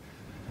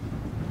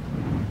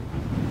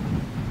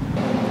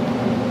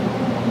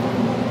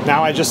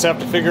 Now I just have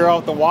to figure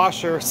out the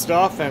washer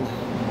stuff and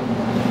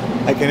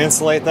I can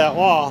insulate that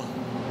wall.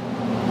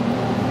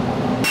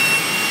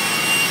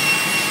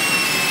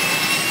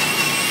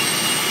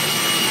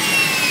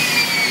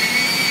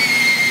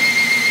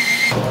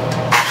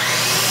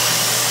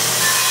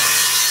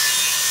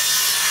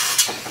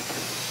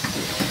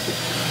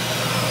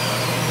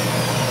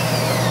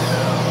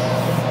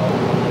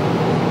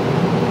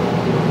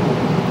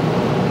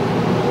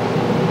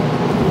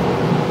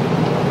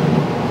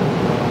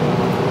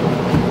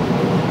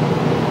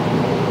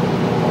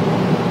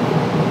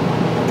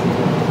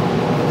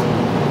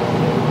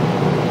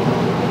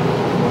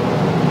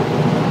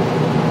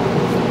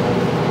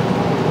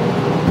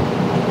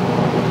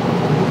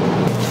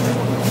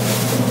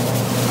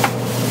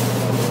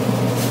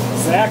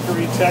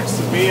 Zachary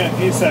texted me and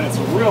he said it's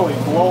really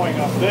blowing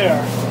up there,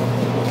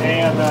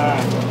 and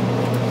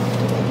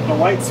the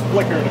lights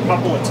flickered a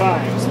couple of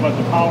times, but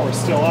the power's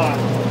still on.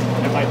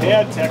 And my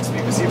dad texted me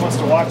because he wants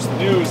to watch the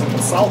news, and in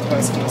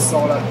southwest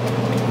Minnesota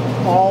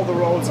all the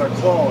roads are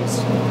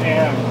closed.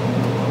 And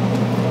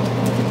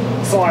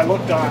so I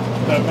looked on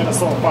the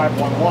Minnesota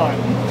 511,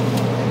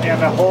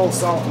 and the whole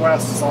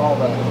southwest is all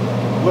the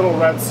little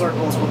red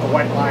circles with the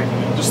white line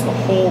in it, just the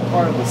whole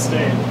part of the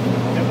state.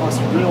 It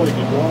must really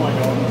be blowing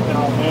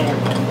down there.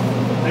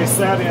 They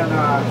said in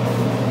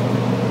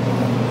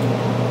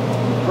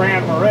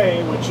Grand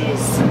Marais, which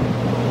is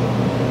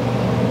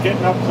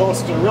getting up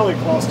close to, really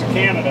close to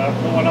Canada,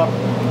 going up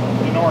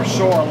the North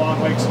Shore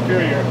along Lake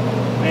Superior,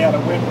 they had a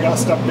wind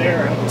gust up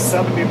there, and it was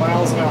 70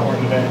 miles an hour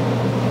today.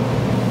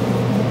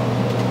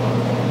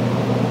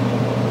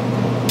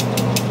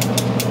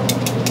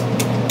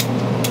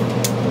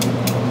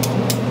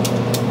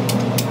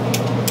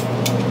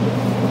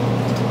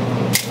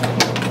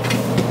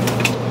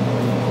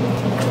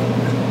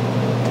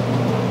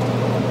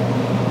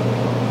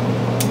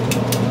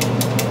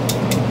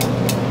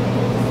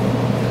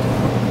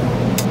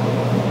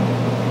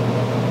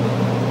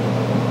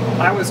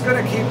 I was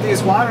going to keep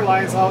these water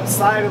lines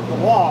outside of the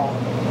wall.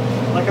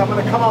 Like, I'm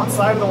going to come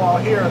outside of the wall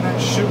here and then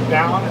shoot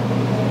down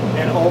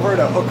and over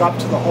to hook up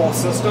to the whole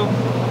system.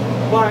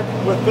 But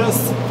with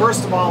this,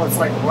 first of all, it's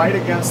like right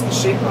against the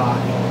sheetrock.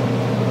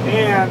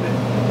 And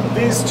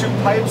these two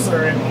pipes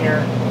are in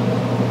here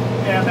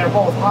and they're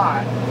both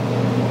hot.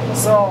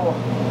 So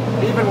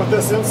even with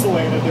this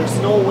insulated, there's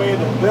no way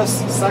that this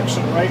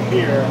section right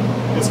here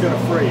is going to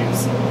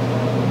freeze.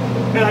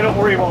 And I don't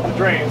worry about the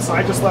drain, so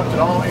I just left it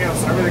all in,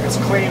 so everything is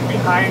clean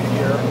behind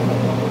here.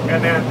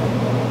 And then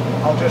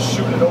I'll just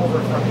shoot it over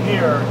from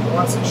here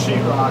once it's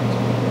sheetrocked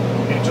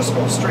and just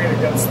go straight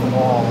against the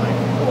wall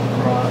and go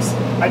across.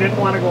 I didn't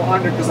want to go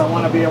under because I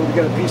want to be able to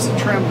get a piece of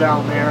trim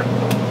down there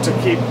to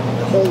keep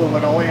the whole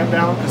linoleum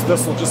down, because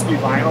this will just be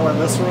vinyl in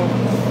this room.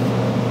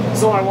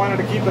 So I wanted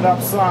to keep it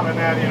up some, and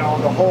then, you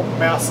know, the whole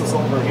mess is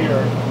over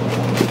here.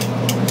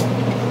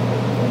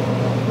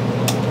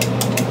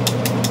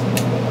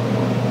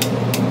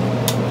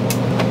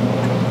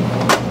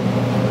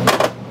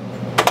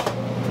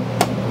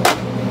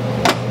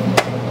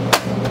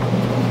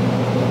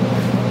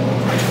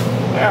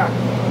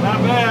 Not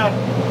bad.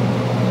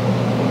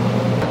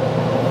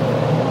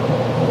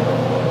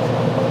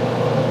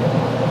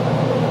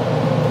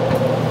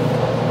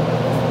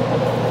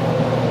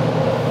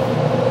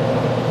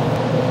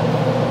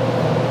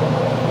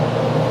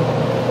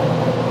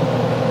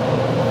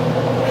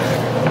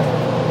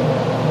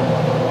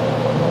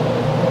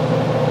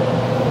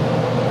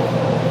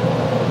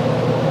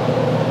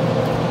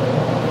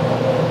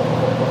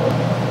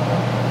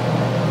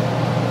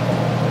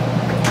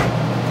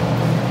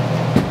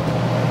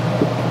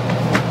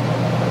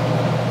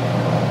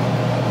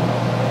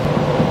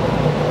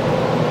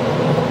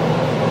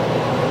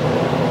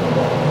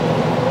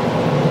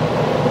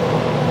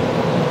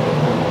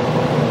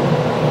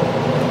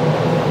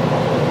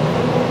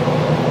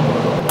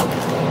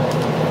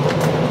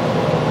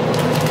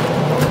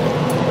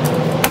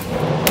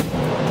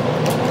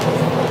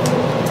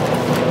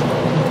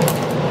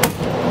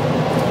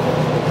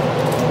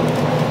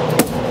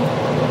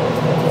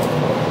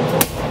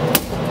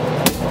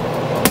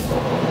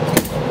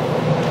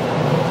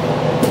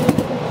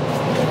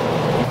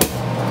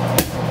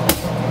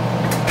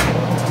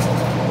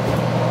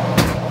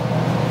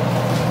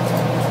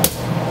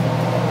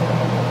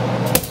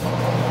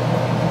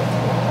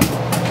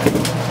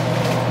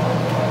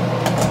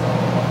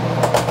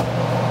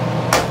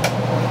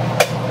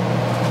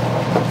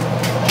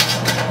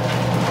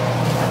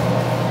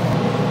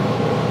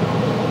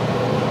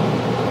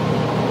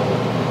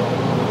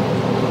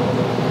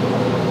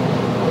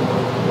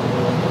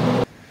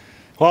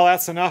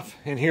 that's enough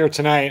in here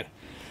tonight.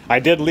 I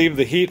did leave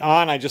the heat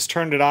on. I just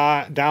turned it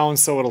on down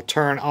so it'll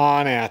turn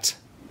on at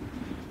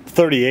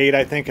 38,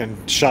 I think,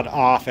 and shut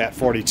off at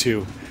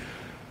 42.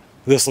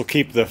 This will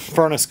keep the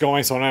furnace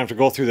going so I don't have to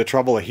go through the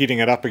trouble of heating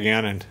it up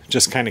again, and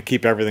just kind of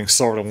keep everything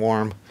sort of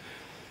warm.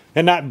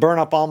 And not burn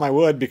up all my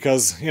wood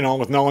because, you know,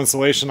 with no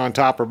insulation on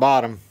top or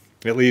bottom,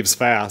 it leaves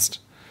fast.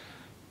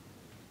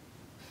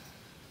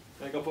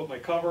 I go put my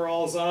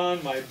coveralls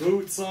on, my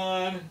boots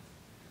on,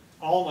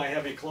 all my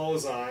heavy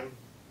clothes on.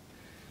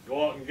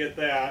 Go out and get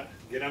that,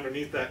 get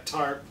underneath that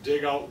tarp,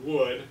 dig out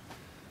wood.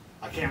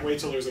 I can't wait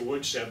till there's a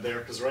woodshed there,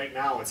 because right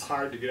now it's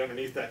hard to get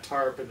underneath that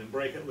tarp and then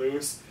break it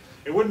loose.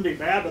 It wouldn't be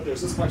bad, but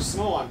there's this much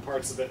snow on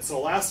parts of it.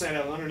 So last night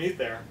I was underneath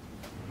there,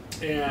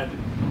 and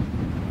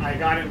I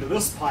got into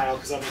this pile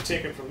because I've been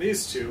taking from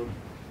these two.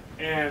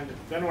 And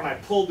then when I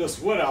pulled this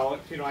wood out,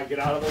 you know, I get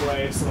out of the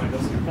way so it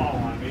doesn't fall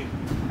on me.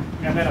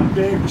 And then a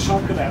big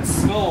chunk of that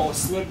snow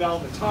slid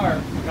down the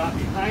tarp and got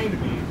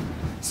behind me.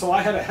 So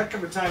I had a heck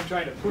of a time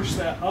trying to push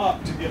that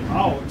up to get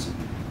out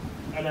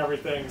and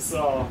everything.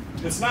 So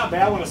it's not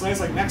bad when it's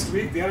nice. Like next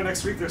week, the end of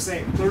next week, they're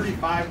saying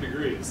 35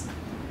 degrees.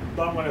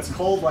 But when it's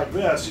cold like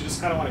this, you just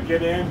kind of want to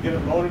get in, get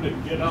it loaded,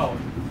 and get out.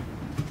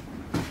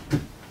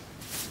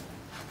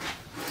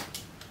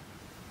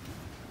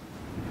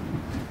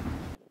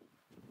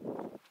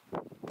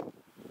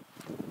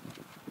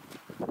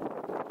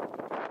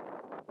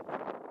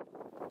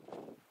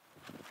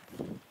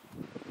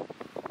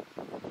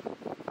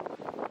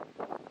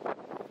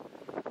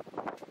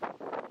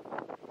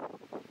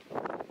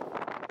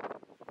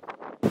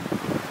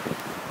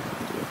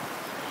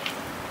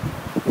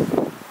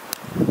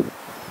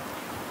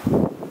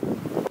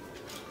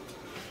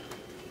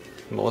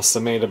 Melissa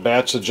made a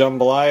batch of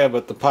jambalaya,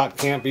 but the pot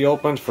can't be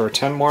opened for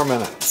 10 more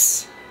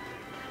minutes.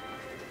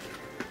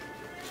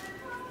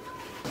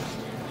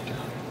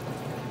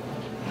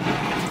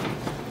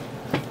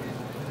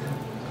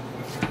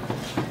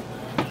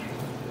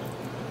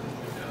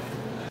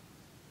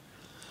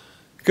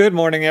 Good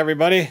morning,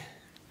 everybody.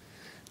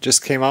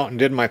 Just came out and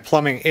did my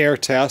plumbing air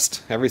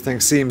test. Everything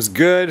seems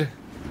good.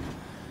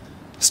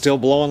 Still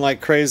blowing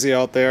like crazy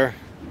out there.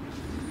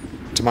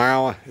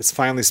 Tomorrow it's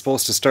finally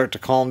supposed to start to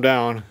calm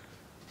down.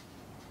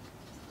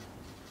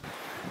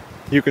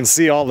 You can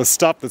see all the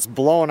stuff that's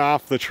blowing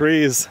off the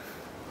trees.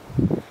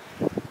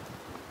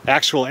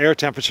 Actual air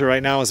temperature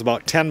right now is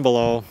about 10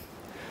 below,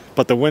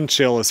 but the wind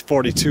chill is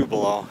 42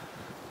 below.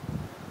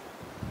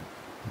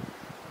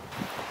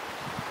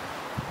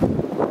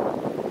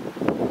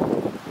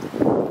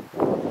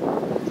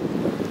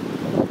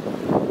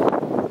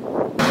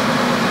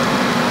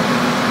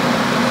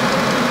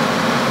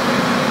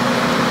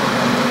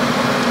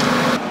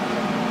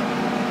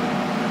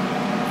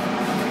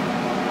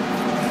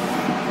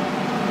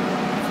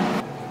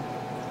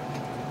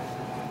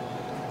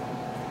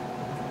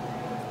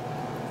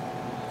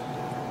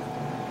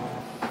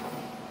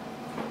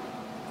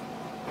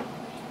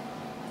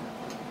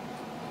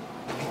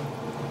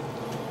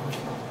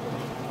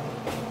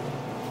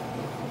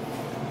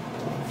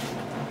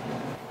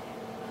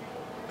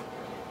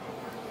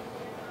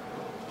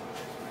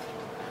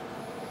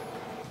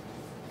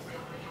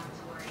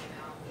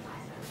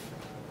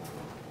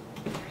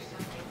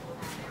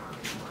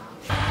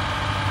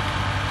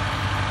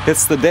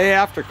 It's the day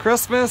after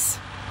Christmas.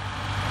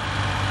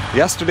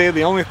 Yesterday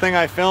the only thing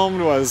I filmed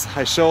was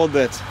I showed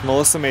that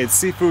Melissa made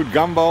seafood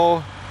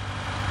gumbo,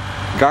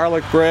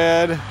 garlic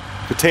bread,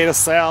 potato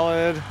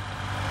salad.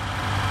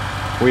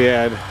 We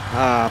had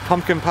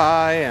pumpkin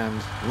pie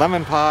and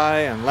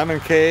lemon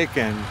cake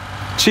and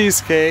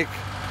cheesecake.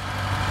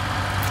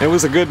 It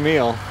was a good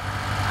meal.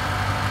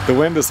 The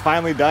wind has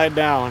finally died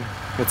down.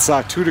 It's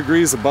 2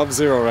 degrees above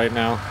zero right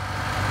now.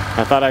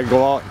 I thought I'd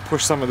go out and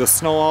push some of the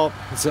snow out.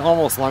 It's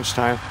almost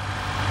lunchtime,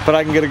 but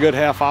I can get a good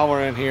half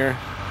hour in here.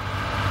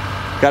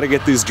 Got to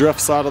get these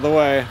drifts out of the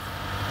way.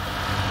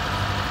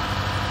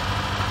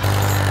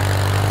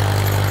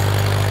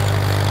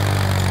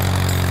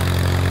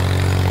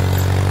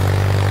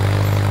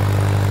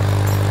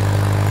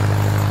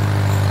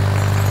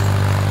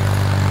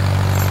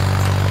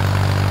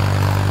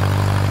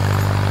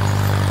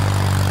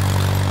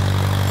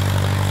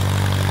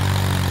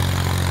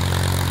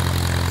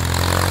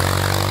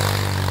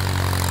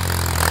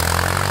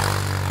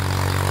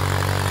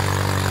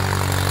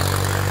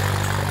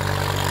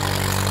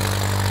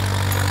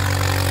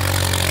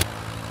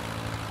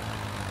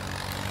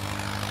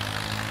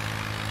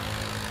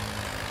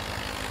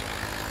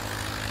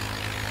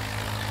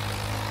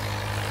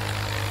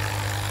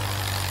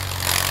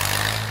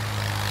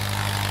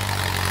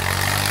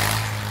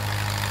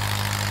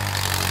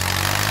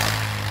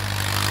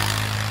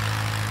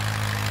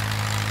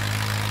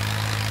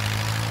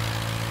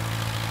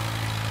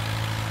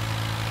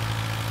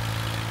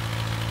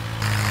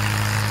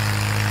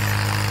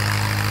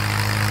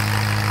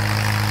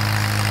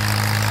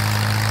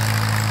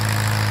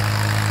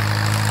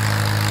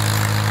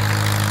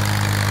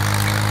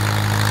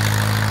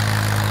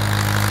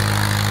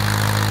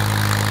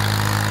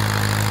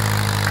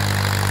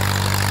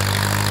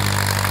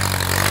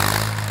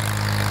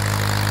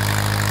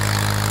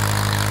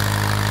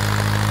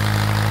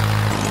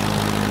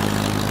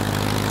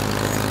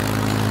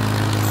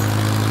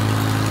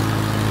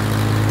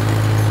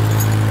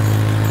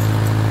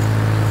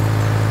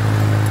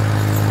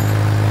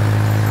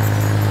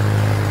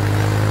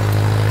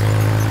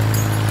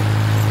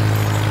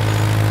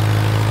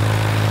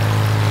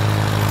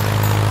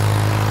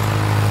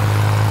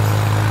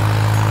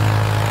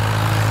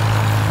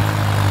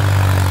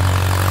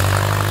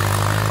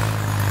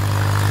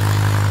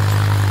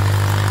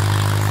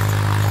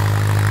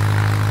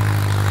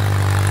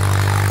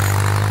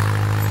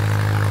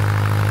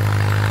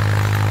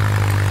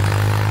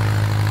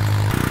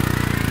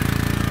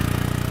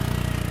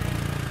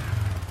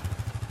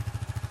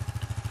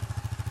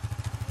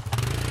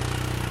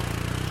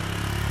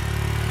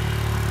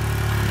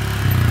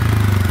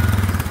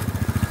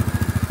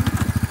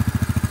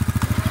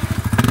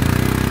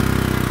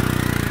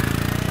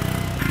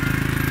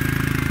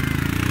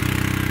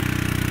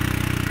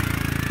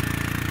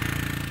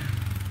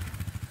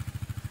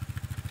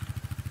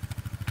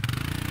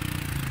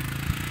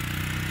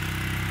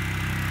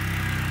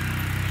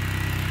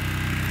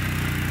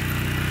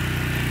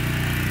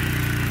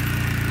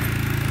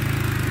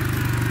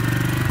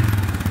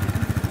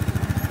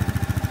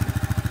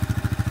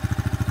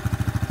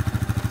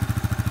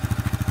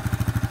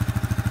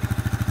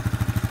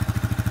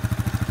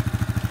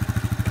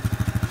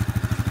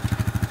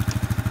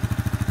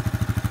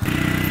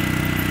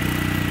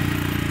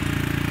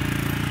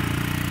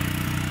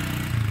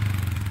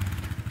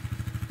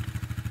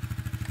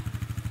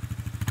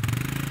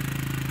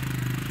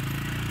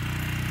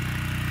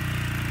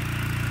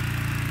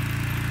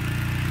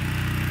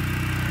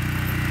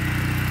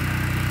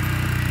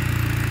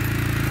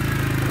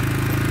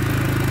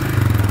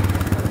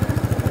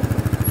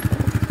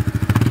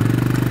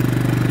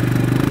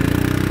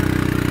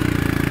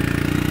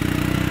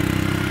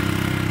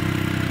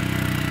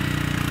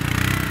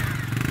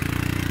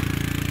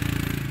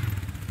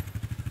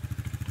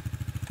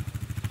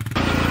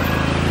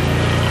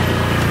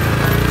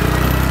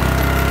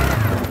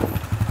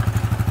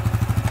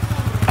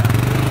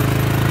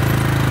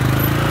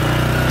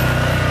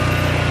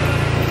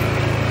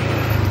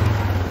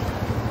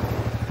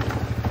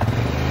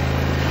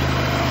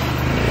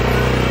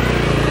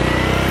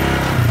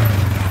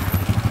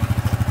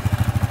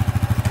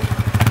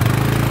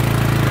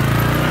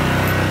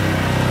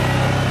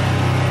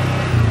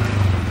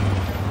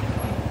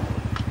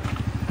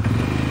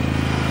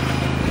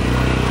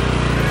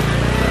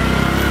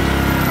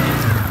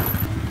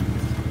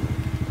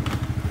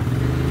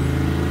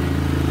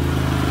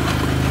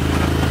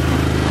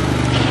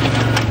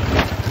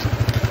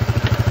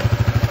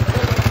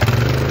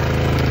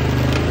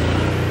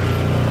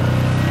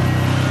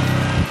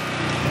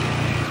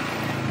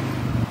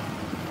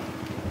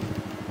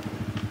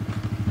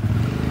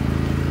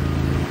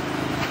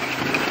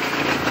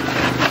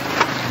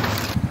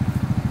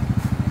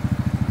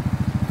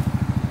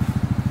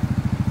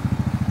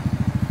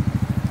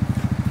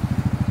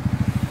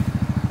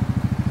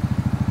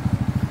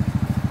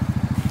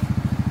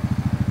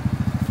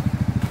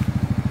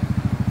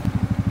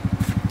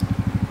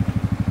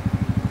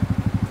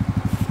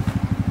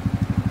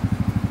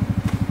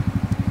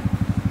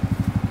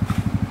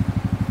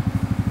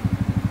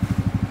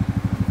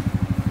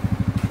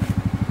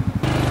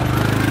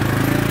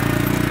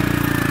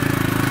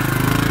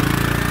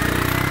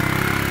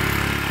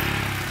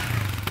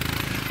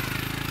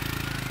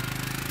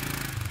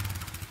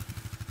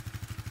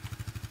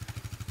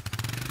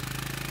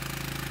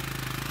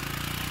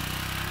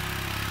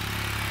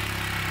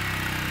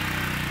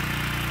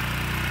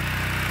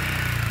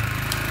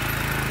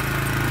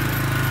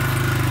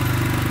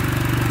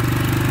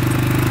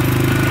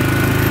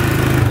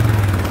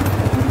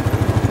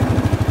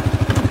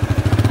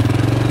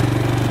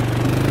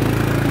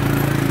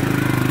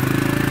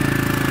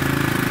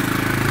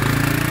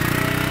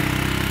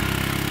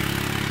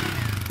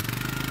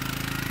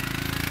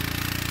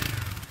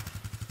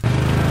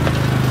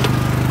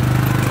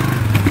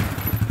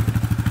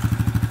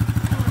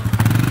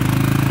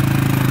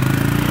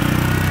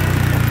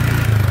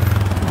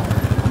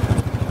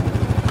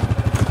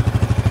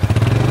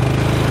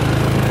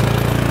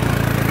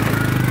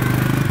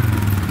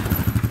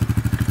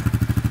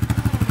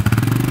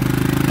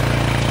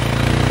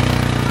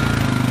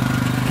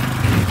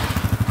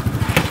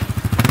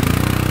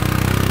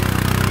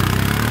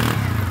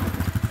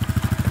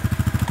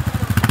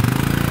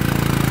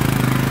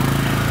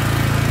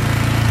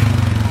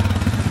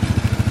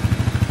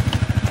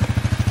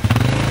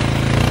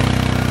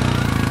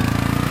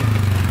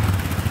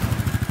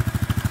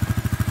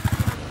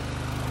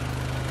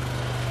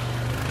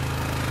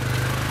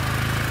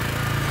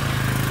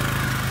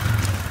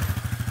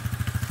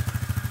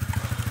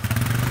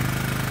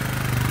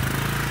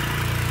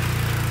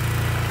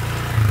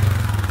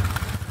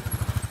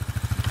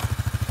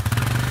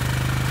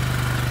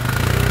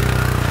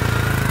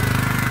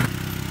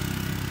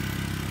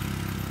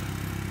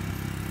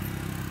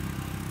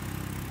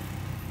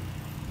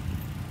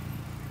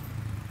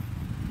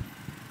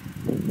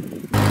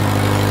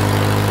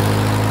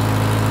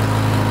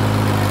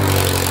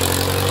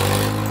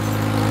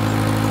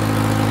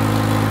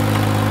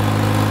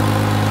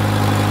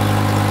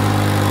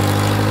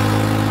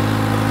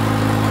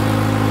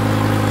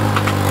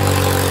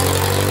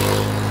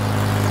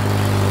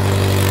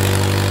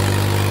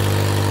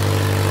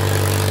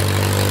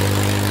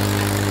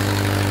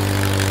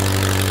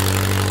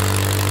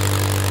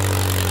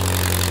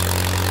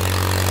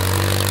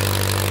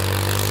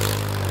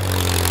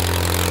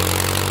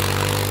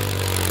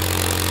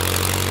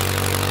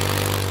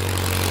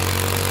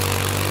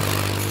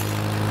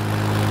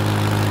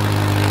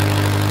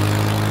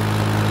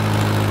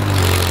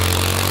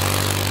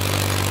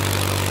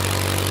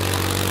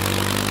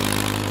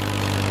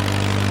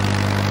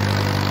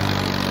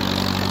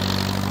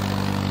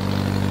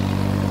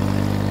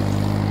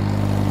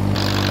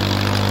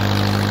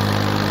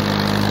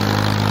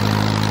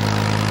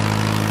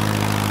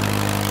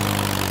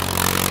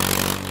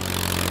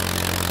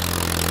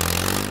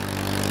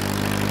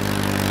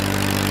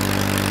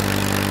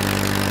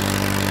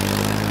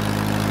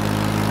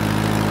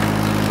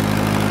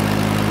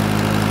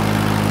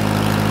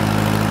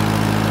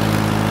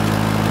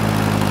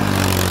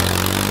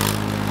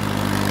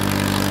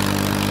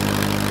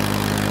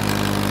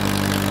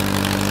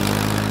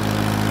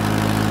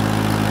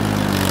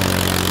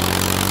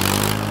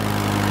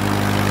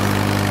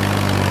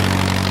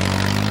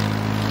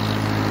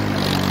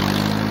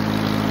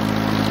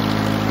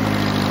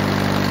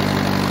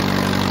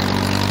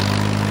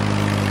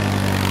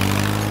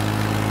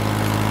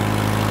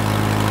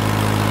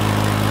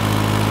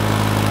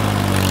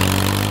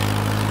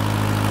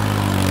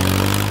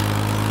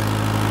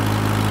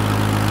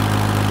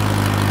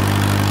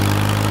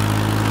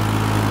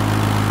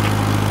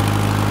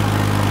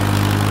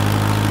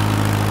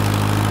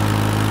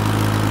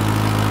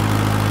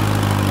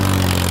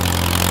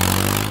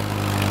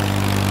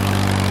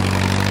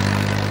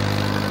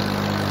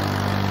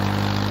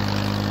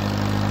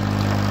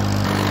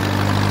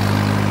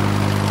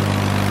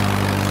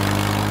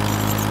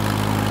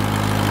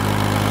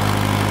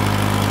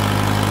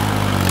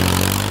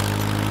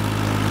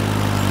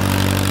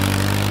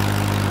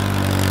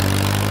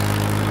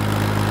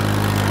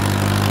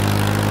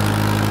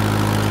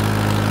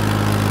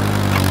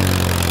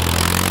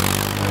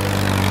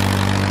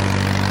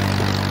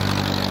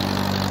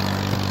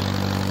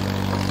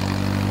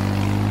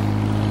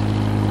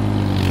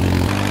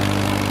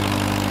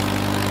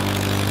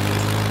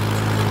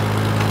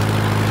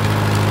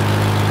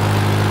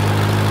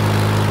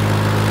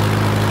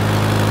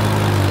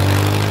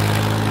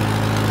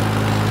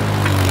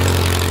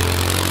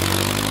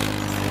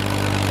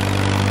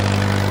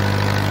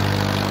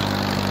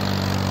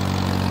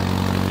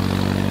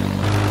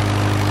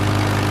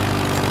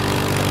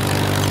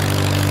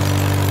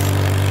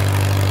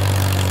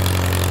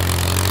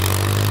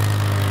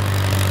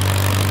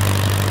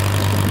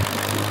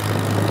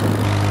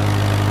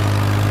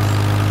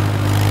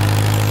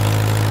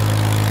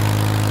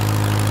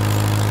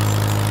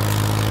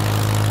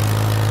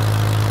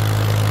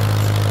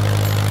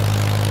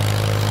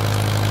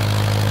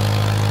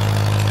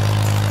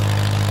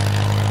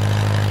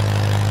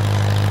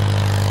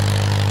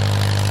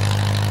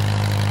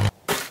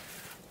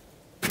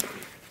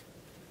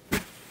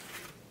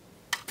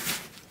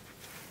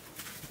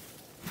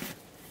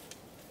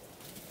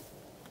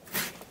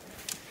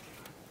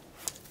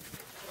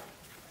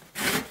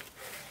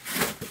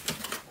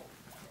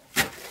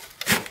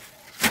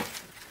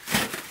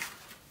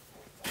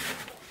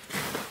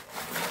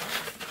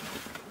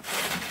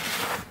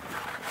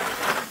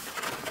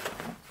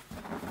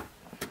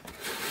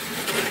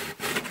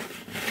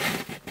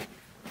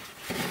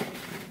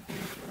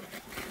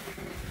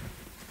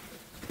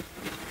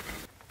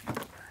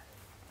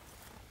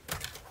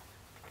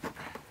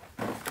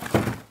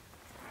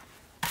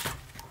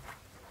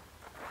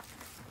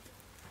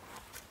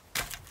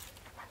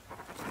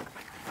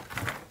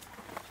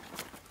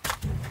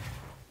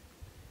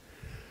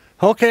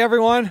 Okay,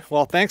 everyone.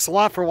 Well, thanks a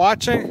lot for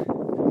watching.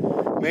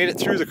 Made it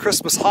through the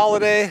Christmas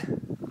holiday.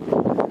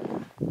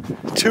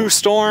 2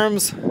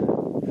 storms.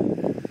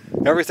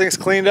 Everything's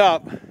cleaned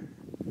up.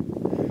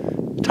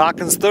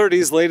 Talking's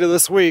 30s later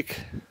this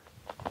week.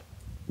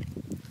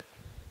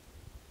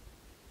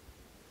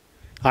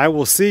 I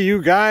will see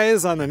you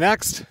guys on the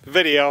next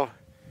video.